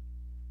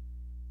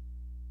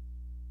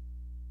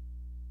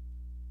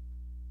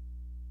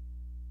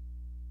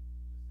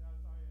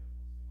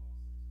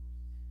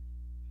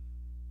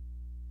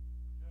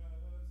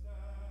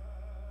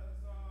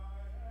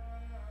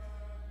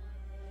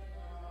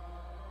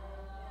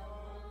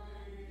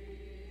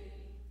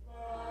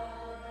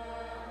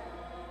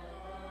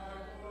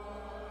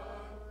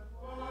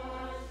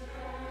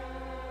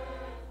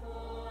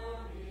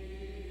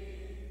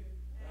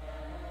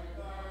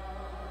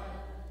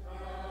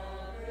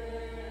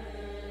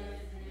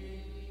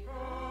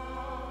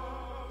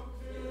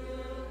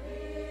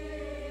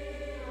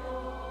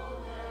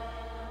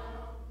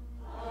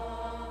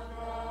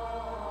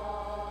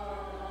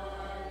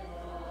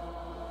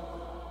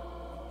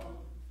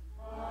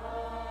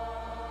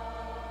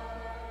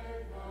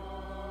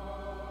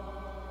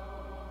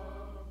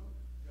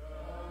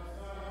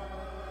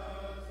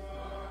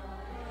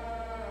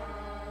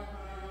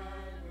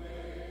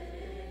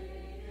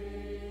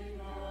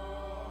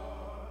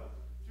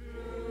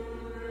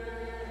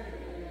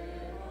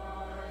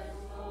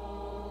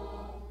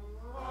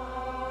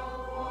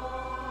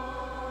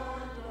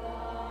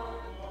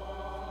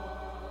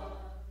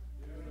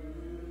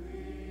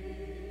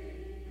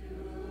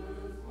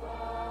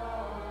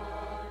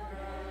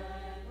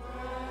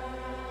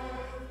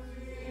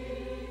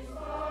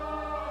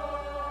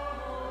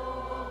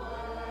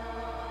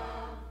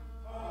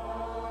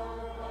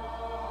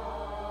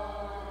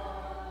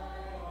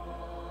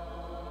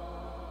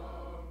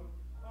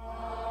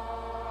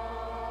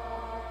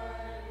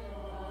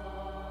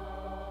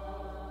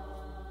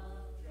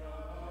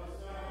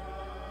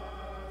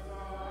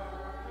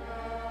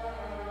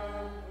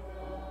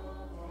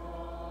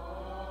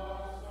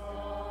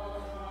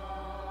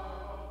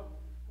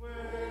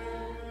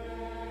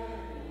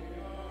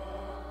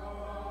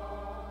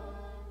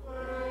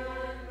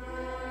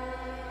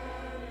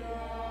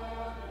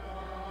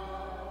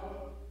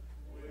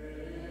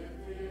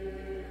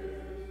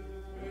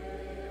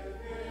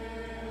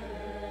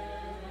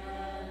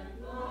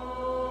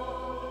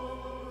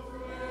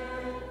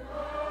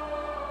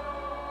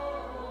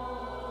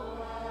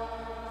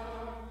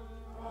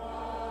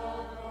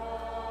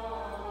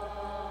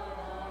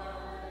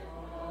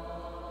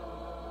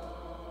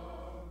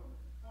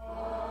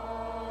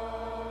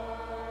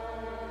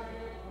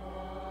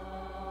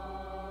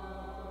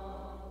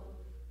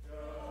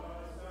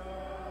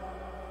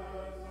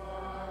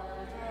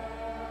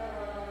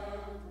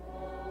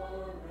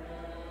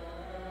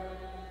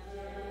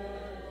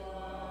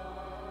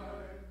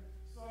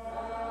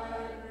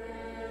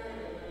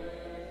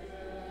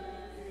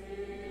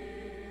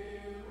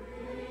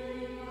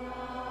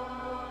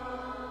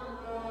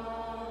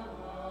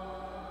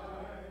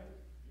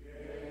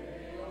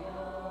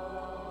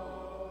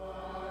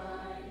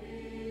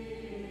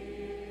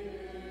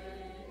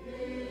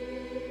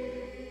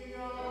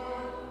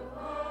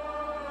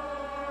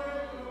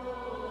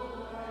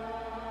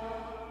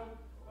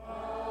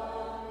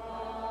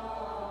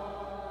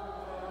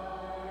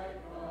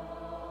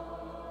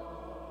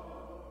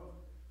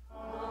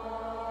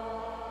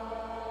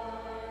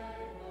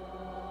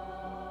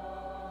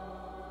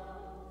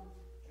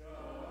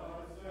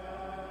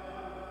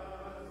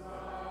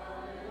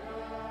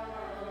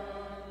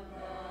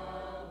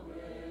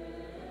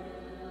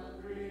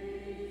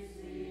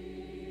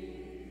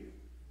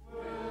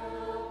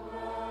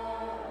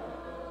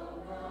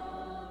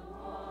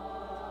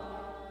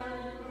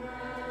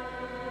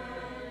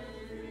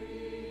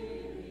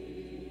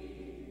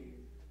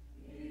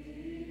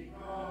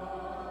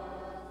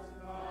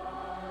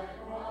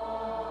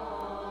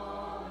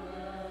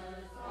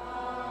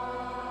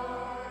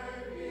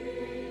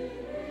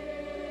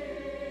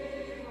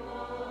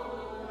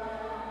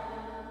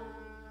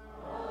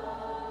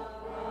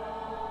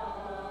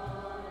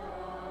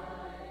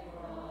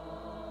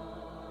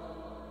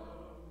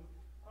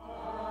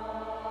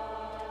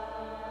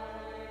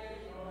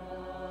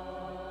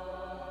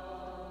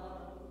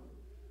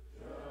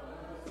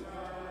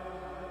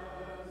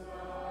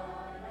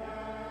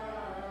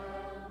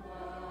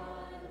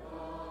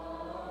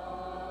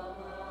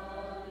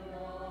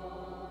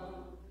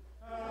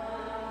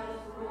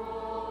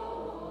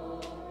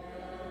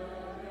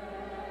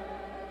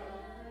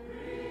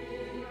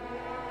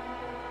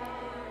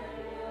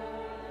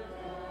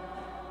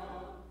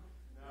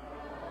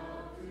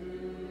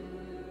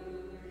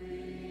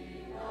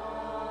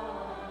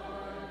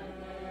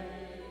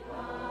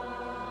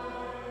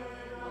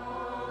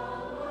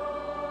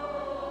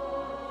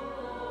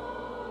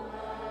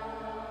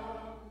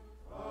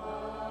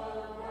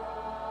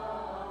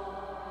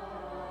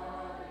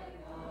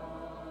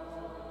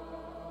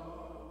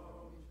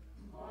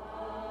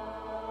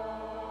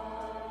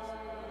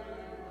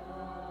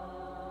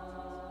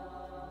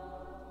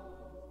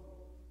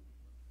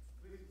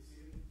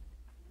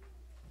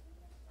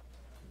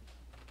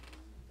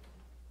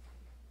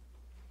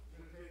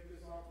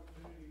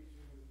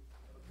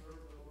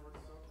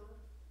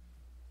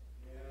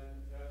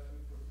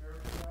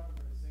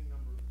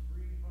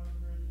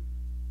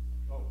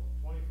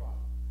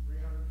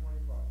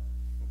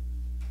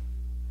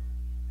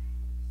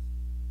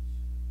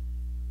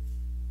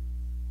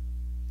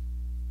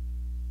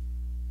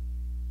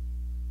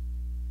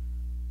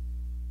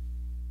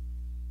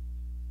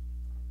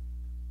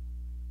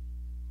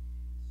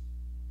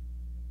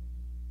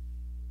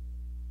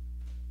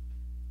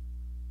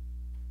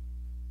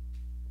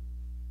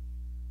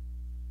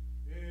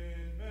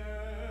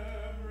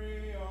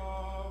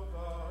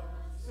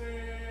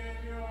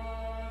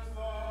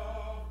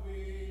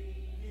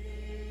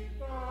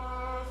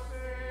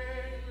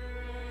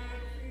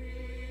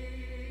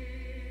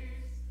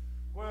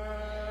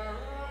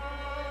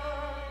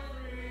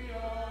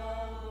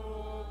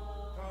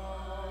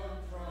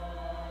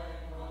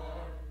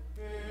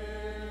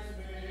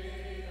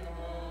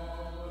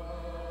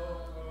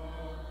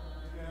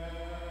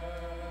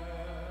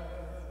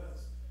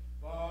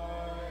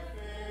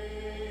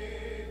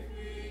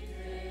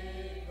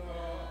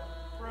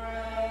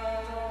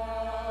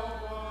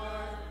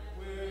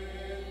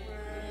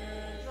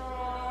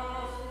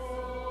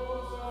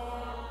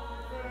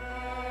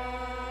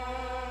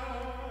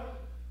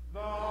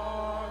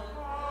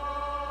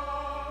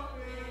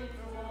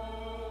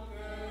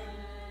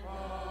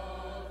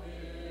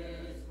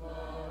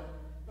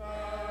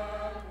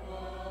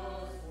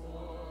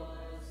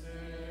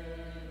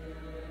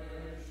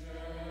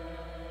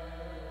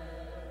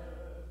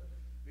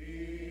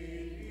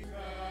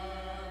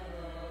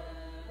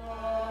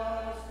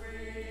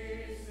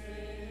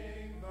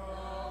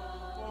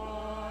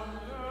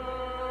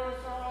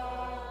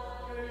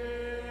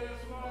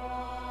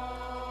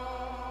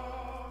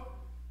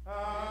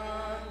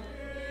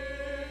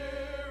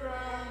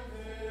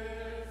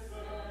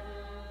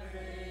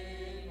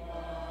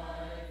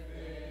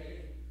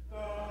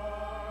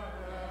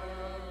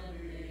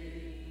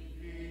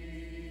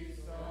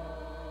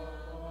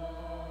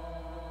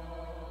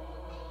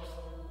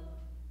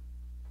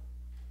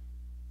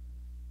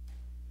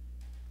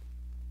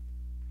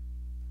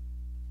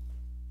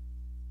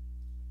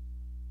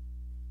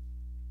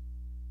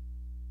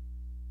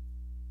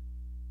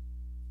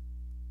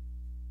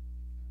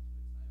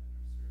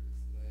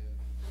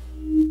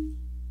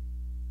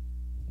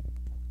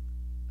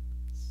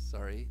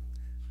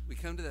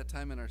 come to that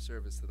time in our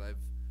service that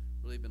I've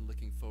really been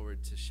looking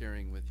forward to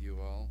sharing with you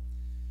all.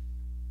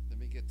 Let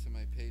me get to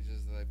my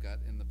pages that I've got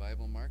in the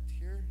Bible marked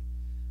here.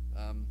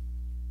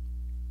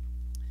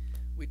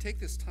 We take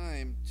this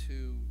time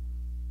to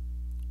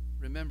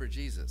remember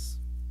Jesus,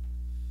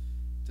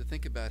 to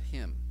think about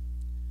him,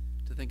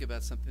 to think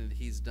about something that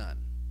he's done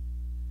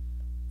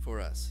for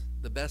us,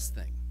 the best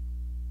thing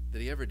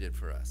that he ever did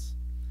for us.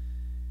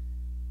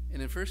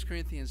 And in 1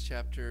 Corinthians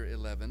chapter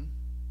 11,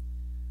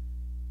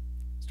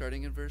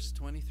 starting in verse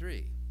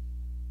 23,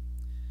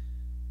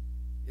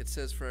 it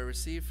says, "For I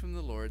received from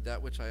the Lord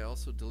that which I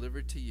also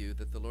delivered to you,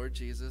 that the Lord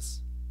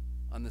Jesus,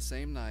 on the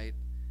same night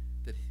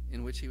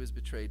in which he was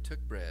betrayed,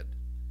 took bread.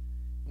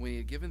 And when he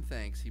had given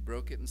thanks, he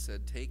broke it and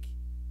said, 'Take,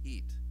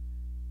 eat.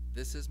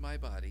 This is my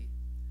body,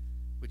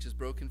 which is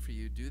broken for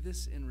you. Do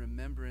this in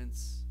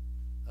remembrance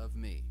of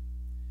me.'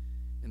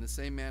 In the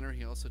same manner,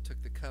 he also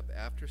took the cup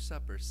after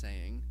supper,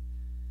 saying,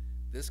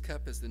 'This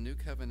cup is the new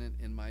covenant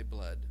in my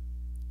blood.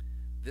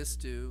 This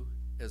do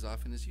as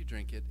often as you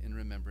drink it in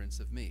remembrance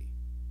of me.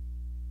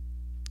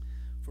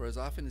 For as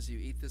often as you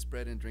eat this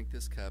bread and drink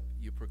this cup,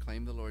 you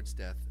proclaim the Lord's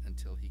death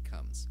until he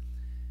comes.'"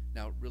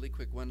 Now, really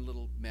quick, one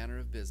little matter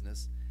of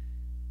business.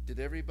 Did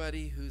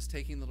everybody who's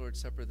taking the Lord's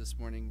Supper this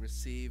morning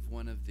receive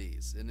one of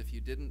these? And if you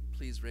didn't,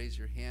 please raise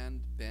your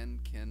hand. Ben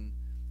can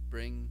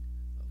bring,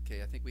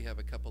 okay, I think we have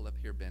a couple up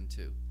here, Ben,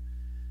 too.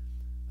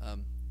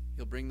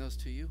 He'll bring those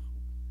to you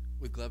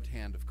with gloved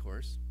hand, of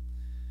course.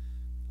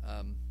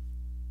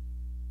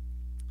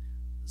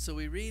 So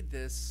we read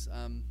this.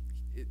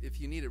 If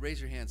you need it,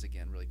 raise your hands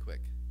again really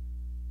quick.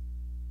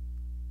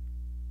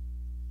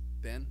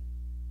 Ben?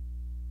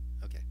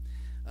 Okay.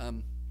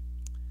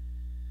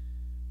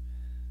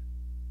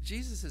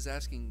 Jesus is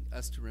asking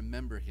us to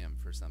remember him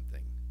for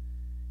something.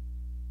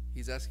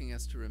 He's asking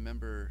us to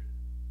remember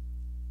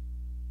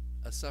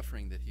a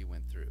suffering that he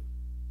went through.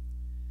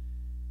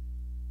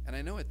 And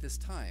I know at this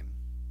time,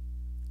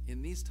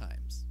 in these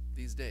times,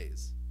 these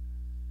days,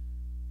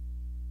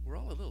 we're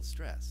all a little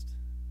stressed.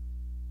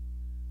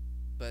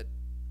 But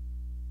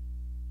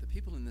the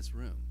people in this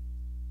room,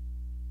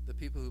 the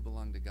people who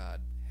belong to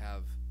God,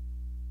 have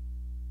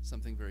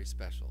something very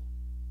special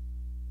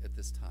at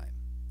this time.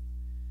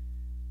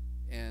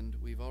 And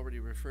we've already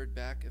referred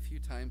back a few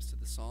times to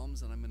the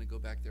Psalms, and I'm going to go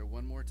back there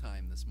one more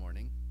time this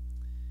morning.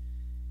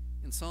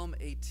 In Psalm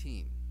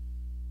 18,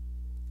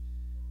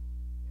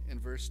 in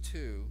verse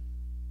 2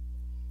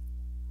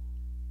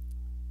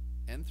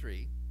 and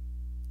 3,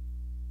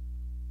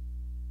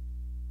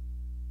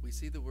 we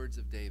see the words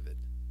of David,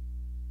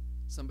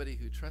 somebody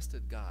who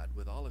trusted God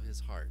with all of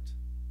his heart,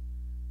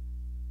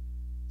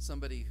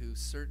 somebody who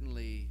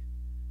certainly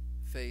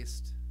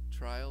faced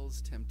trials,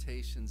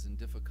 temptations, and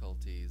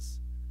difficulties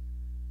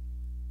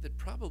that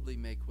probably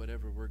make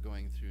whatever we're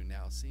going through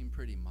now seem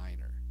pretty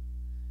minor.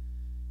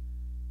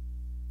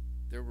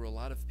 There were a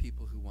lot of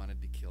people who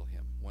wanted to kill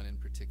him, one in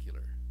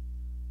particular.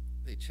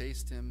 They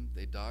chased him,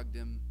 they dogged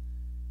him,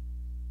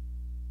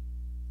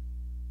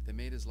 they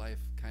made his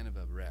life kind of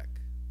a wreck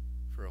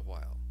for a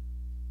while.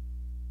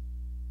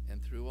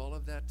 And through all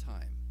of that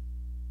time,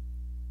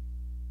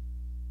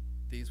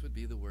 these would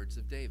be the words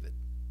of David.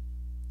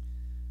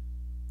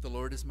 "The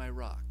Lord is my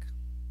rock,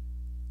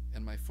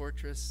 and my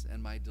fortress,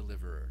 and my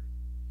deliverer.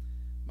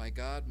 My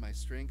God, my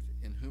strength,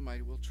 in whom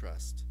I will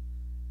trust.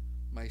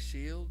 My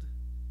shield,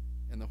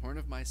 and the horn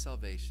of my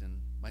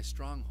salvation, my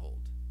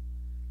stronghold.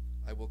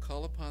 I will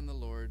call upon the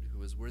Lord,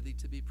 who is worthy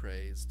to be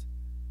praised.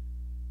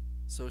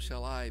 So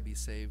shall I be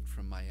saved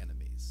from my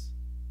enemies."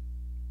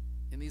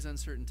 In these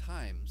uncertain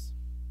times,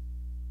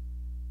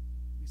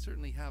 we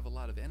certainly have a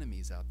lot of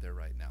enemies out there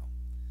right now.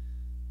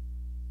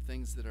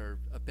 Things that are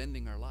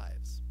upending our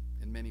lives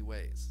in many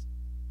ways.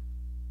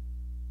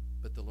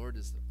 But the Lord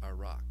is our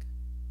rock.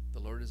 The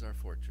Lord is our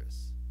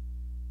fortress.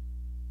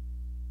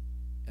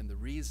 And the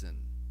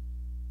reason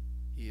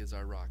he is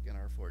our rock and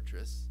our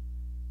fortress,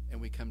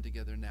 and we come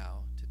together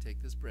now to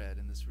take this bread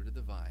and this fruit of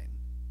the vine,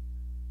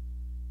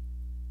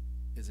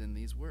 is in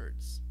these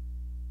words.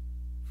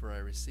 "For I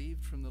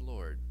received from the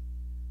Lord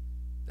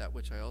that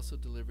which I also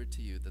delivered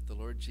to you, that the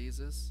Lord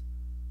Jesus,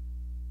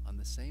 on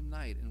the same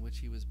night in which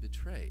he was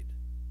betrayed,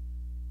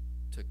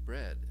 took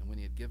bread, and when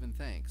he had given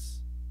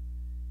thanks,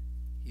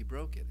 he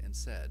broke it and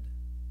said,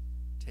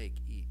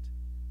 'Take, eat.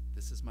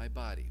 This is my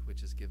body,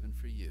 which is given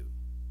for you.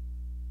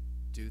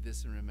 Do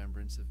this in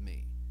remembrance of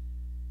me.'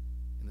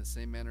 In the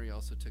same manner, he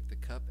also took the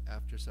cup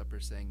after supper,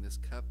 saying, 'This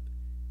cup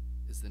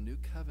is the new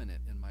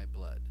covenant in my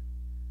blood.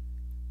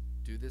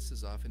 Do this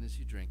as often as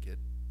you drink it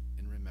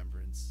in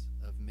remembrance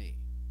of me.'"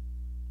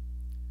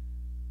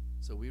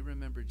 So we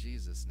remember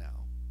Jesus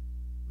now.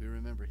 We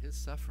remember his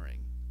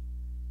suffering.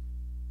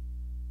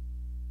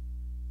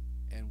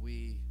 And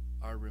we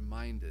are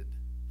reminded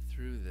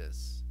through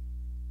this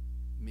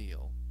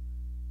meal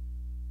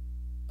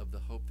of the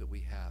hope that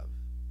we have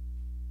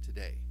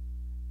today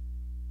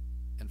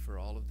and for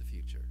all of the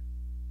future.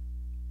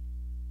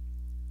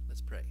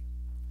 Let's pray.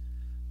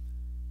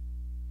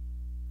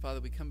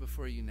 Father, we come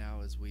before you now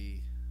as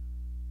we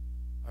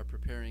are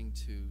preparing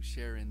to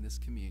share in this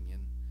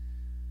communion.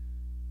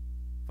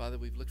 Father,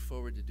 we've looked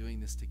forward to doing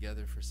this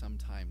together for some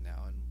time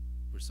now, and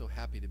we're so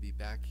happy to be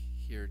back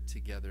here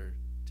together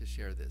to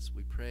share this.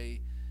 We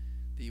pray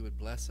that you would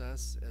bless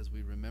us as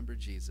we remember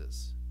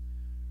Jesus,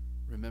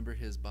 remember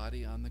his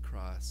body on the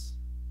cross,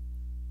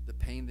 the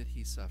pain that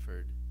he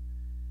suffered,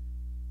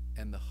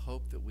 and the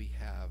hope that we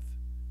have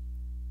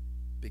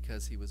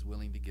because he was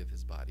willing to give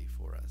his body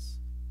for us.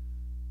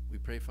 We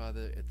pray,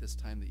 Father, at this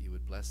time that you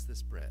would bless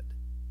this bread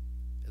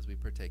as we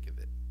partake of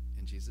it.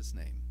 In Jesus'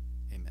 name,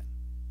 amen.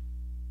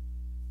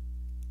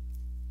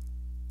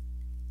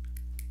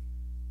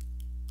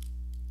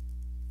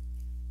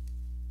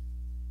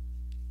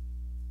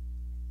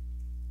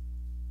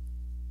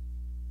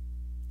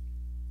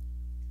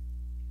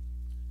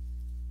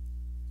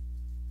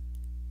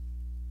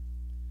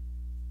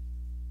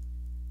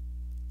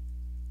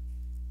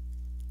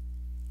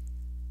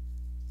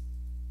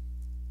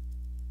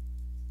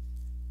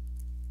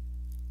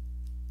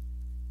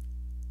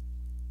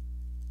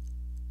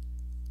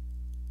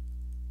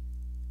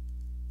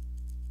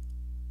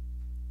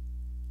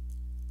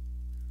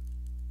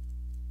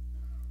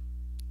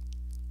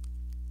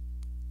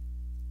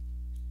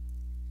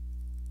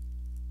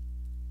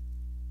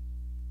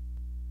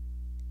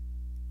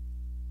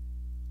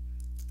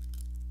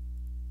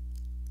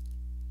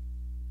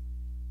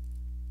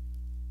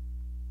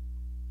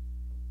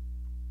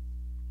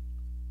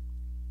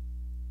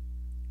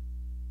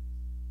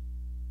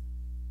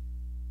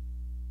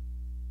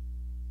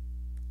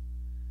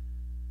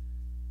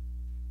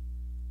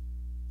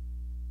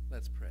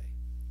 Let's pray.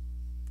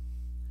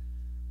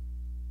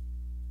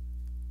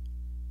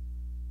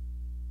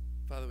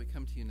 Father, we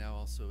come to you now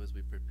also as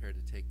we prepare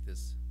to take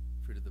this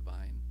fruit of the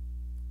vine.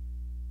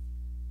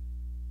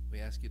 We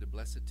ask you to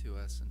bless it to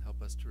us and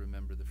help us to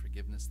remember the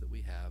forgiveness that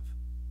we have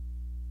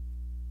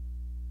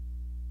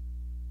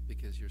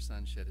because your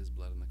Son shed his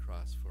blood on the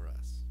cross for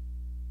us.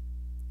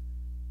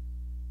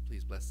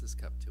 Please bless this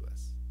cup to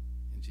us.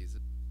 In Jesus'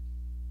 name.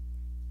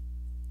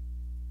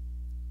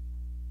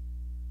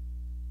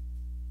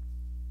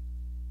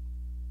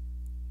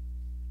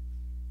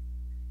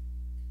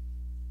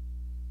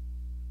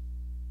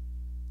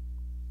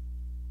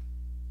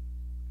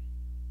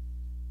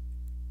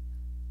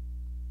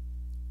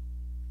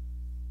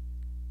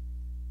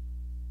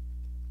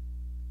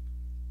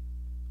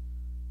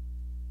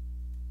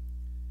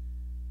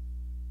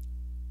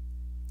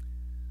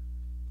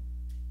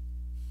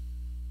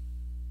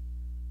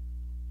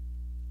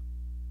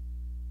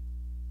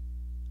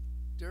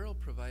 Daryl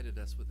provided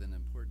us with an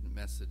important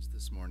message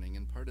this morning,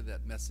 and part of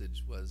that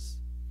message was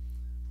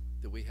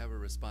that we have a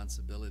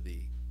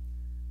responsibility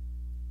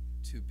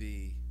to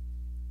be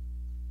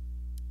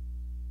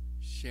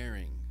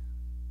sharing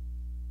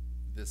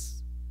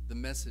the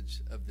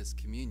message of this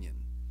communion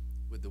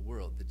with the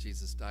world, that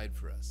Jesus died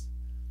for us,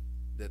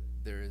 that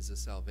there is a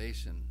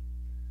salvation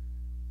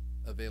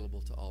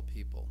available to all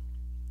people.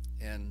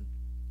 And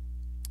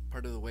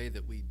part of the way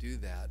that we do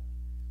that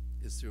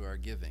is through our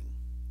giving.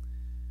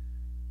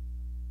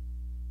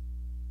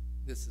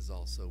 This is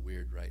all so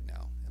weird right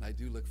now, and I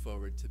do look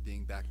forward to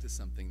being back to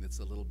something that's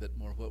a little bit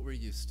more what we're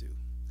used to.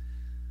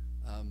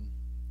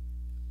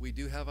 We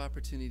do have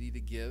opportunity to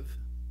give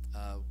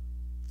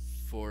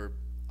for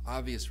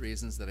obvious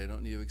reasons that I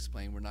don't need to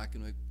explain. We're not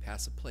going to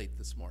pass a plate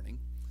this morning.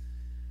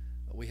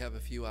 We have a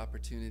few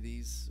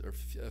opportunities or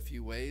a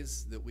few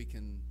ways that we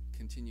can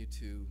continue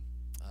to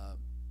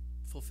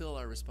fulfill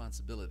our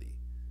responsibility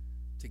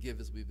to give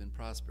as we've been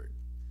prospered,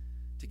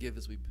 to give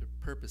as we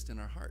purposed in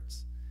our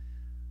hearts.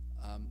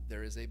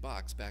 There is a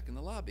box back in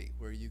the lobby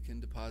where you can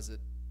deposit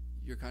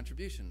your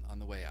contribution on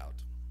the way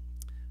out.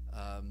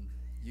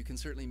 You can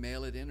certainly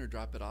mail it in or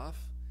drop it off.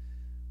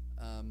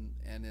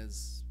 And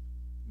as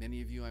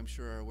many of you, I'm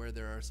sure, are aware,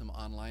 there are some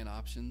online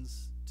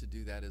options to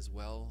do that as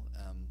well.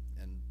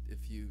 And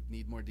if you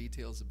need more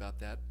details about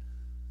that,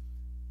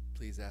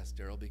 please ask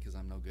Daryl, because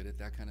I'm no good at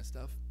that kind of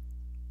stuff.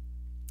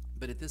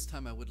 But at this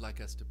time, I would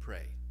like us to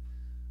pray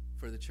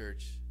for the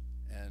church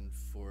and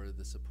for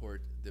the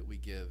support that we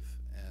give,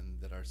 and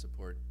that our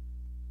support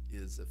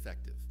is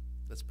effective.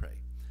 Let's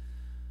pray.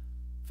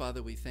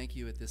 Father, we thank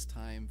you at this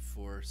time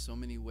for so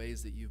many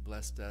ways that you've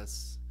blessed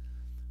us,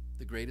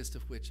 the greatest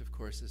of which, of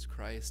course, is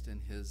Christ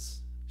and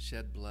his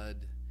shed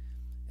blood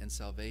and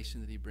salvation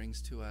that he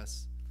brings to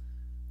us.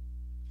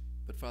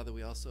 But Father,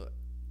 we also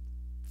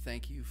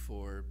thank you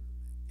for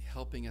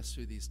helping us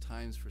through these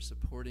times, for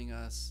supporting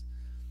us,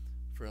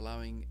 for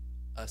allowing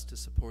us to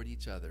support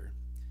each other.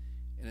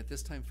 And at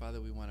this time,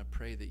 Father, we want to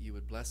pray that you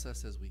would bless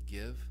us as we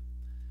give.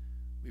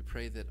 We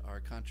pray that our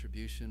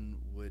contribution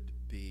would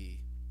be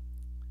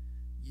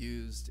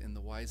used in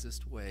the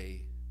wisest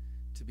way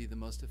to be the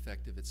most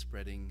effective at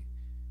spreading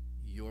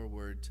your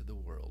word to the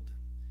world.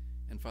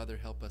 And Father,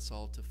 help us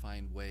all to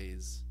find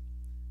ways,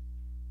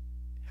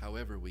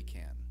 however we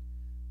can,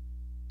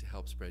 to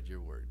help spread your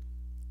word.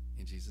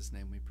 In Jesus'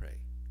 name we pray.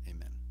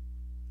 Amen.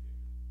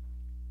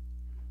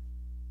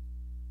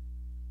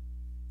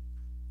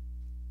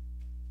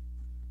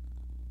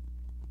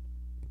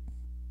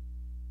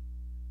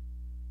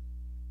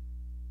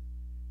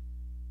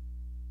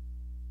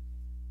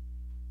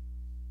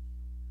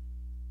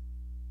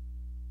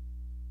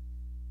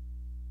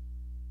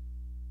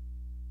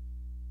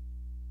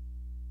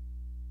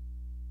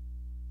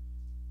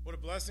 What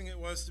a blessing it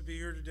was to be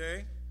here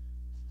today.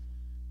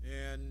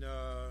 And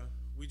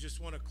we just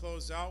want to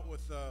close out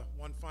with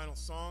one final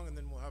song, and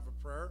then we'll have a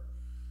prayer.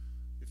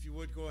 If you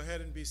would go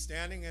ahead and be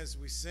standing as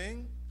we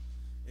sing.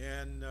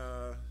 And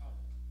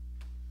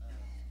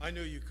I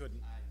knew you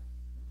couldn't.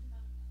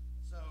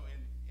 So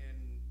in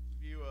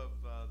view of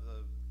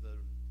the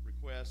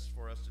request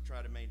for us to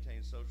try to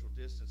maintain social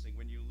distancing,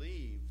 when you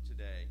leave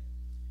today,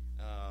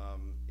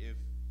 if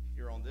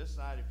you're on this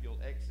side, if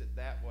you'll exit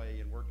that way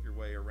and work your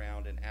way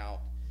around and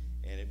out,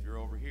 and if you're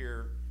over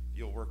here,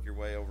 you'll work your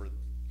way over,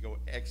 go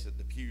exit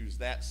the pews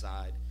that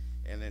side,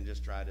 and then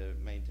just try to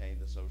maintain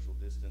the social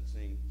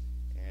distancing.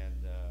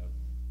 And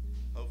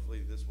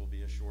hopefully this will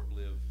be a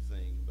short-lived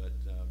thing, but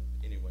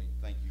anyway,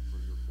 thank you for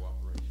your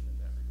cooperation in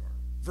that regard.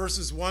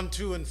 Verses 1,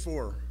 2, and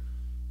 4.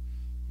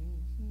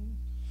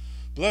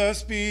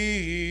 Blessed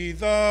be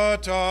the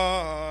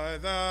tie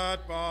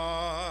that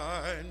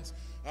binds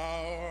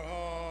our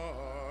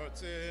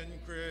hearts in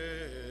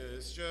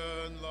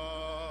Christian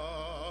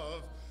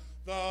love,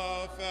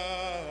 the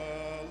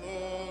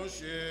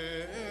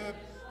fellowship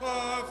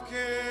of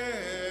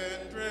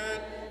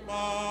kindred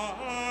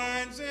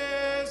minds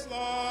is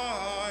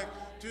like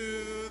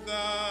to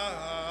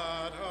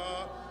that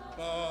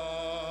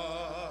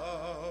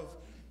above.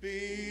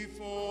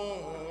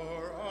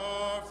 Before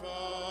our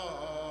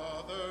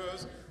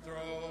Father's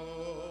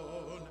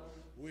throne,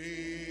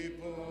 we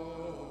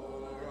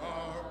pour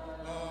our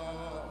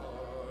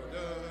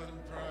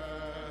ardent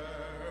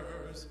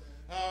prayers,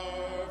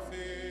 our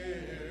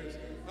fears,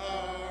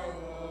 our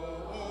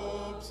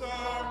hopes,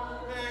 our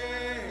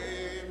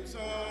aims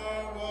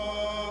are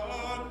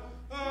one,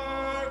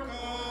 our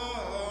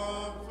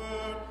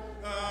comfort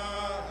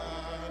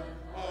and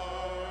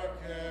our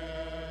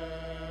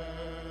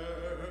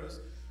cares.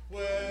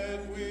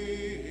 When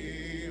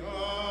we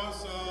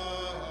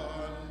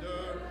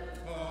asunder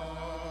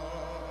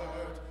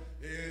part,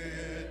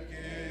 it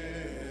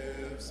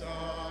gives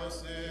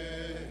us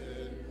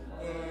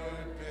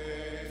inward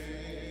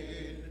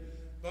pain,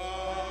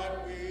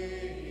 but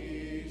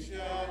we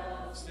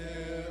shall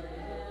still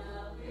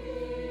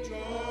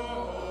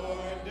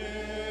joined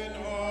in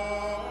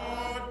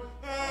heart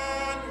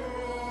and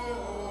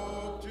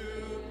hope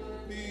to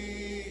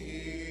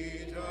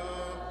meet again.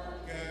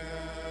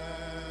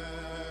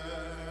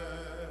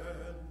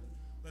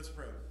 Let's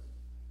pray.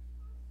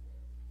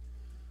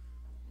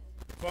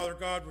 Father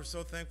God, we're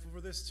so thankful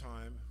for this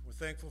time. We're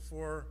thankful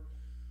for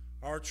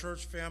our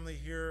church family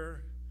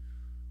here.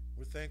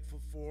 We're thankful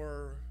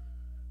for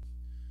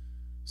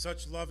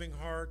such loving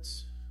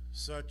hearts,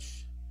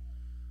 such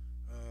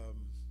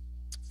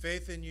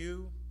faith in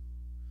you,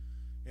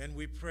 and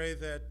we pray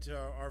that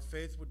our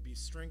faith would be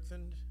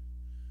strengthened.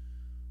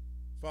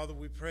 Father,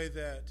 we pray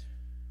that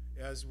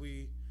as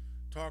we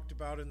talked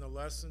about in the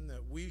lesson,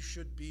 that we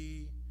should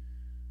be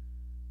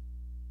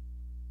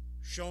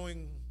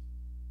showing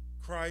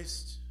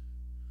Christ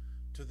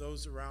to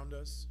those around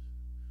us,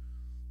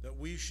 that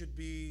we should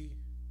be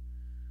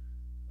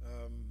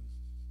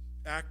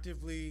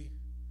actively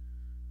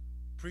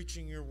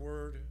preaching your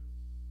word,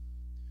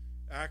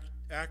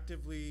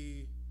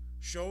 actively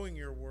showing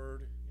your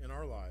word in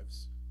our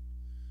lives.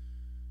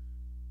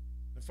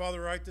 And Father,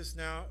 right this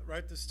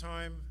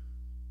time,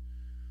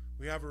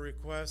 we have a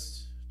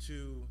request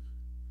to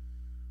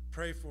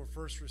pray for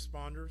first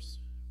responders,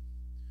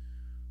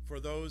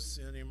 for those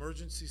in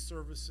emergency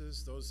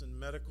services, those in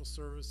medical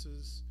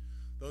services,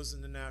 those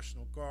in the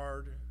National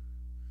Guard,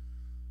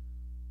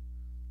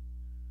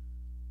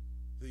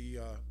 the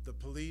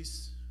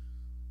police,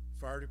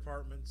 fire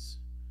departments,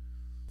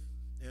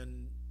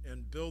 and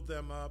build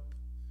them up.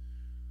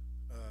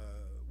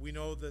 We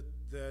know that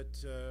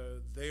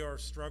they are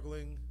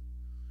struggling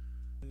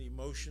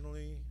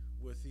emotionally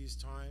with these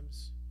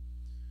times.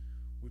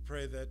 We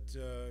pray that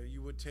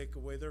you would take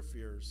away their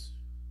fears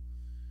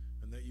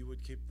and that you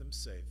would keep them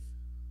safe.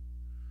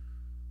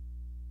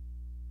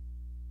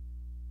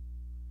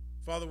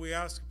 Father, we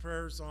ask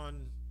prayers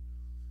on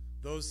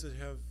those that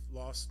have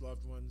lost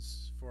loved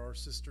ones, for our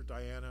sister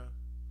Diana,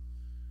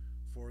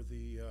 for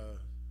the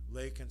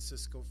Lake and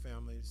Cisco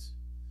families.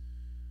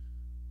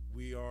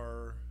 We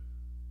are,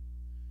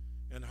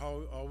 and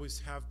how always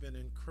have been,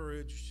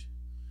 encouraged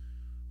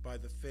by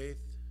the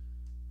faith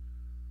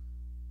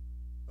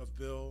of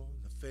Bill,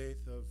 the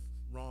faith of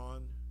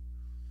Ron,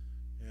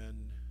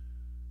 and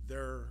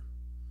their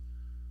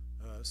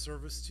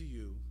service to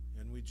you.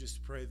 And we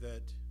just pray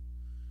that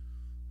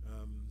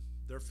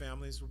their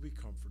families will be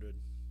comforted.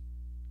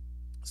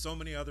 So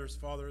many others,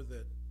 Father,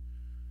 that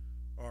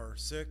are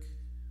sick,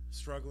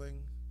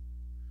 struggling,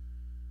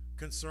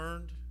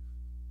 concerned,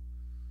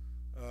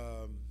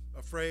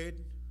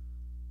 afraid,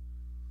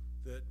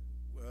 that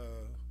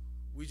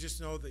we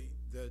just know that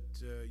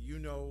you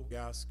know. We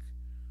ask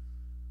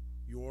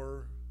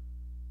your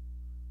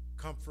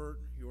comfort,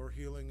 your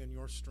healing, and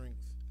your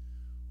strength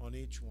on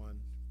each one.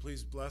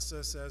 Please bless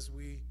us as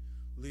we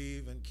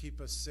leave and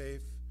keep us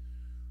safe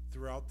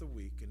throughout the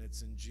week. And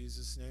it's in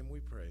Jesus' name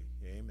we pray.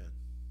 Amen.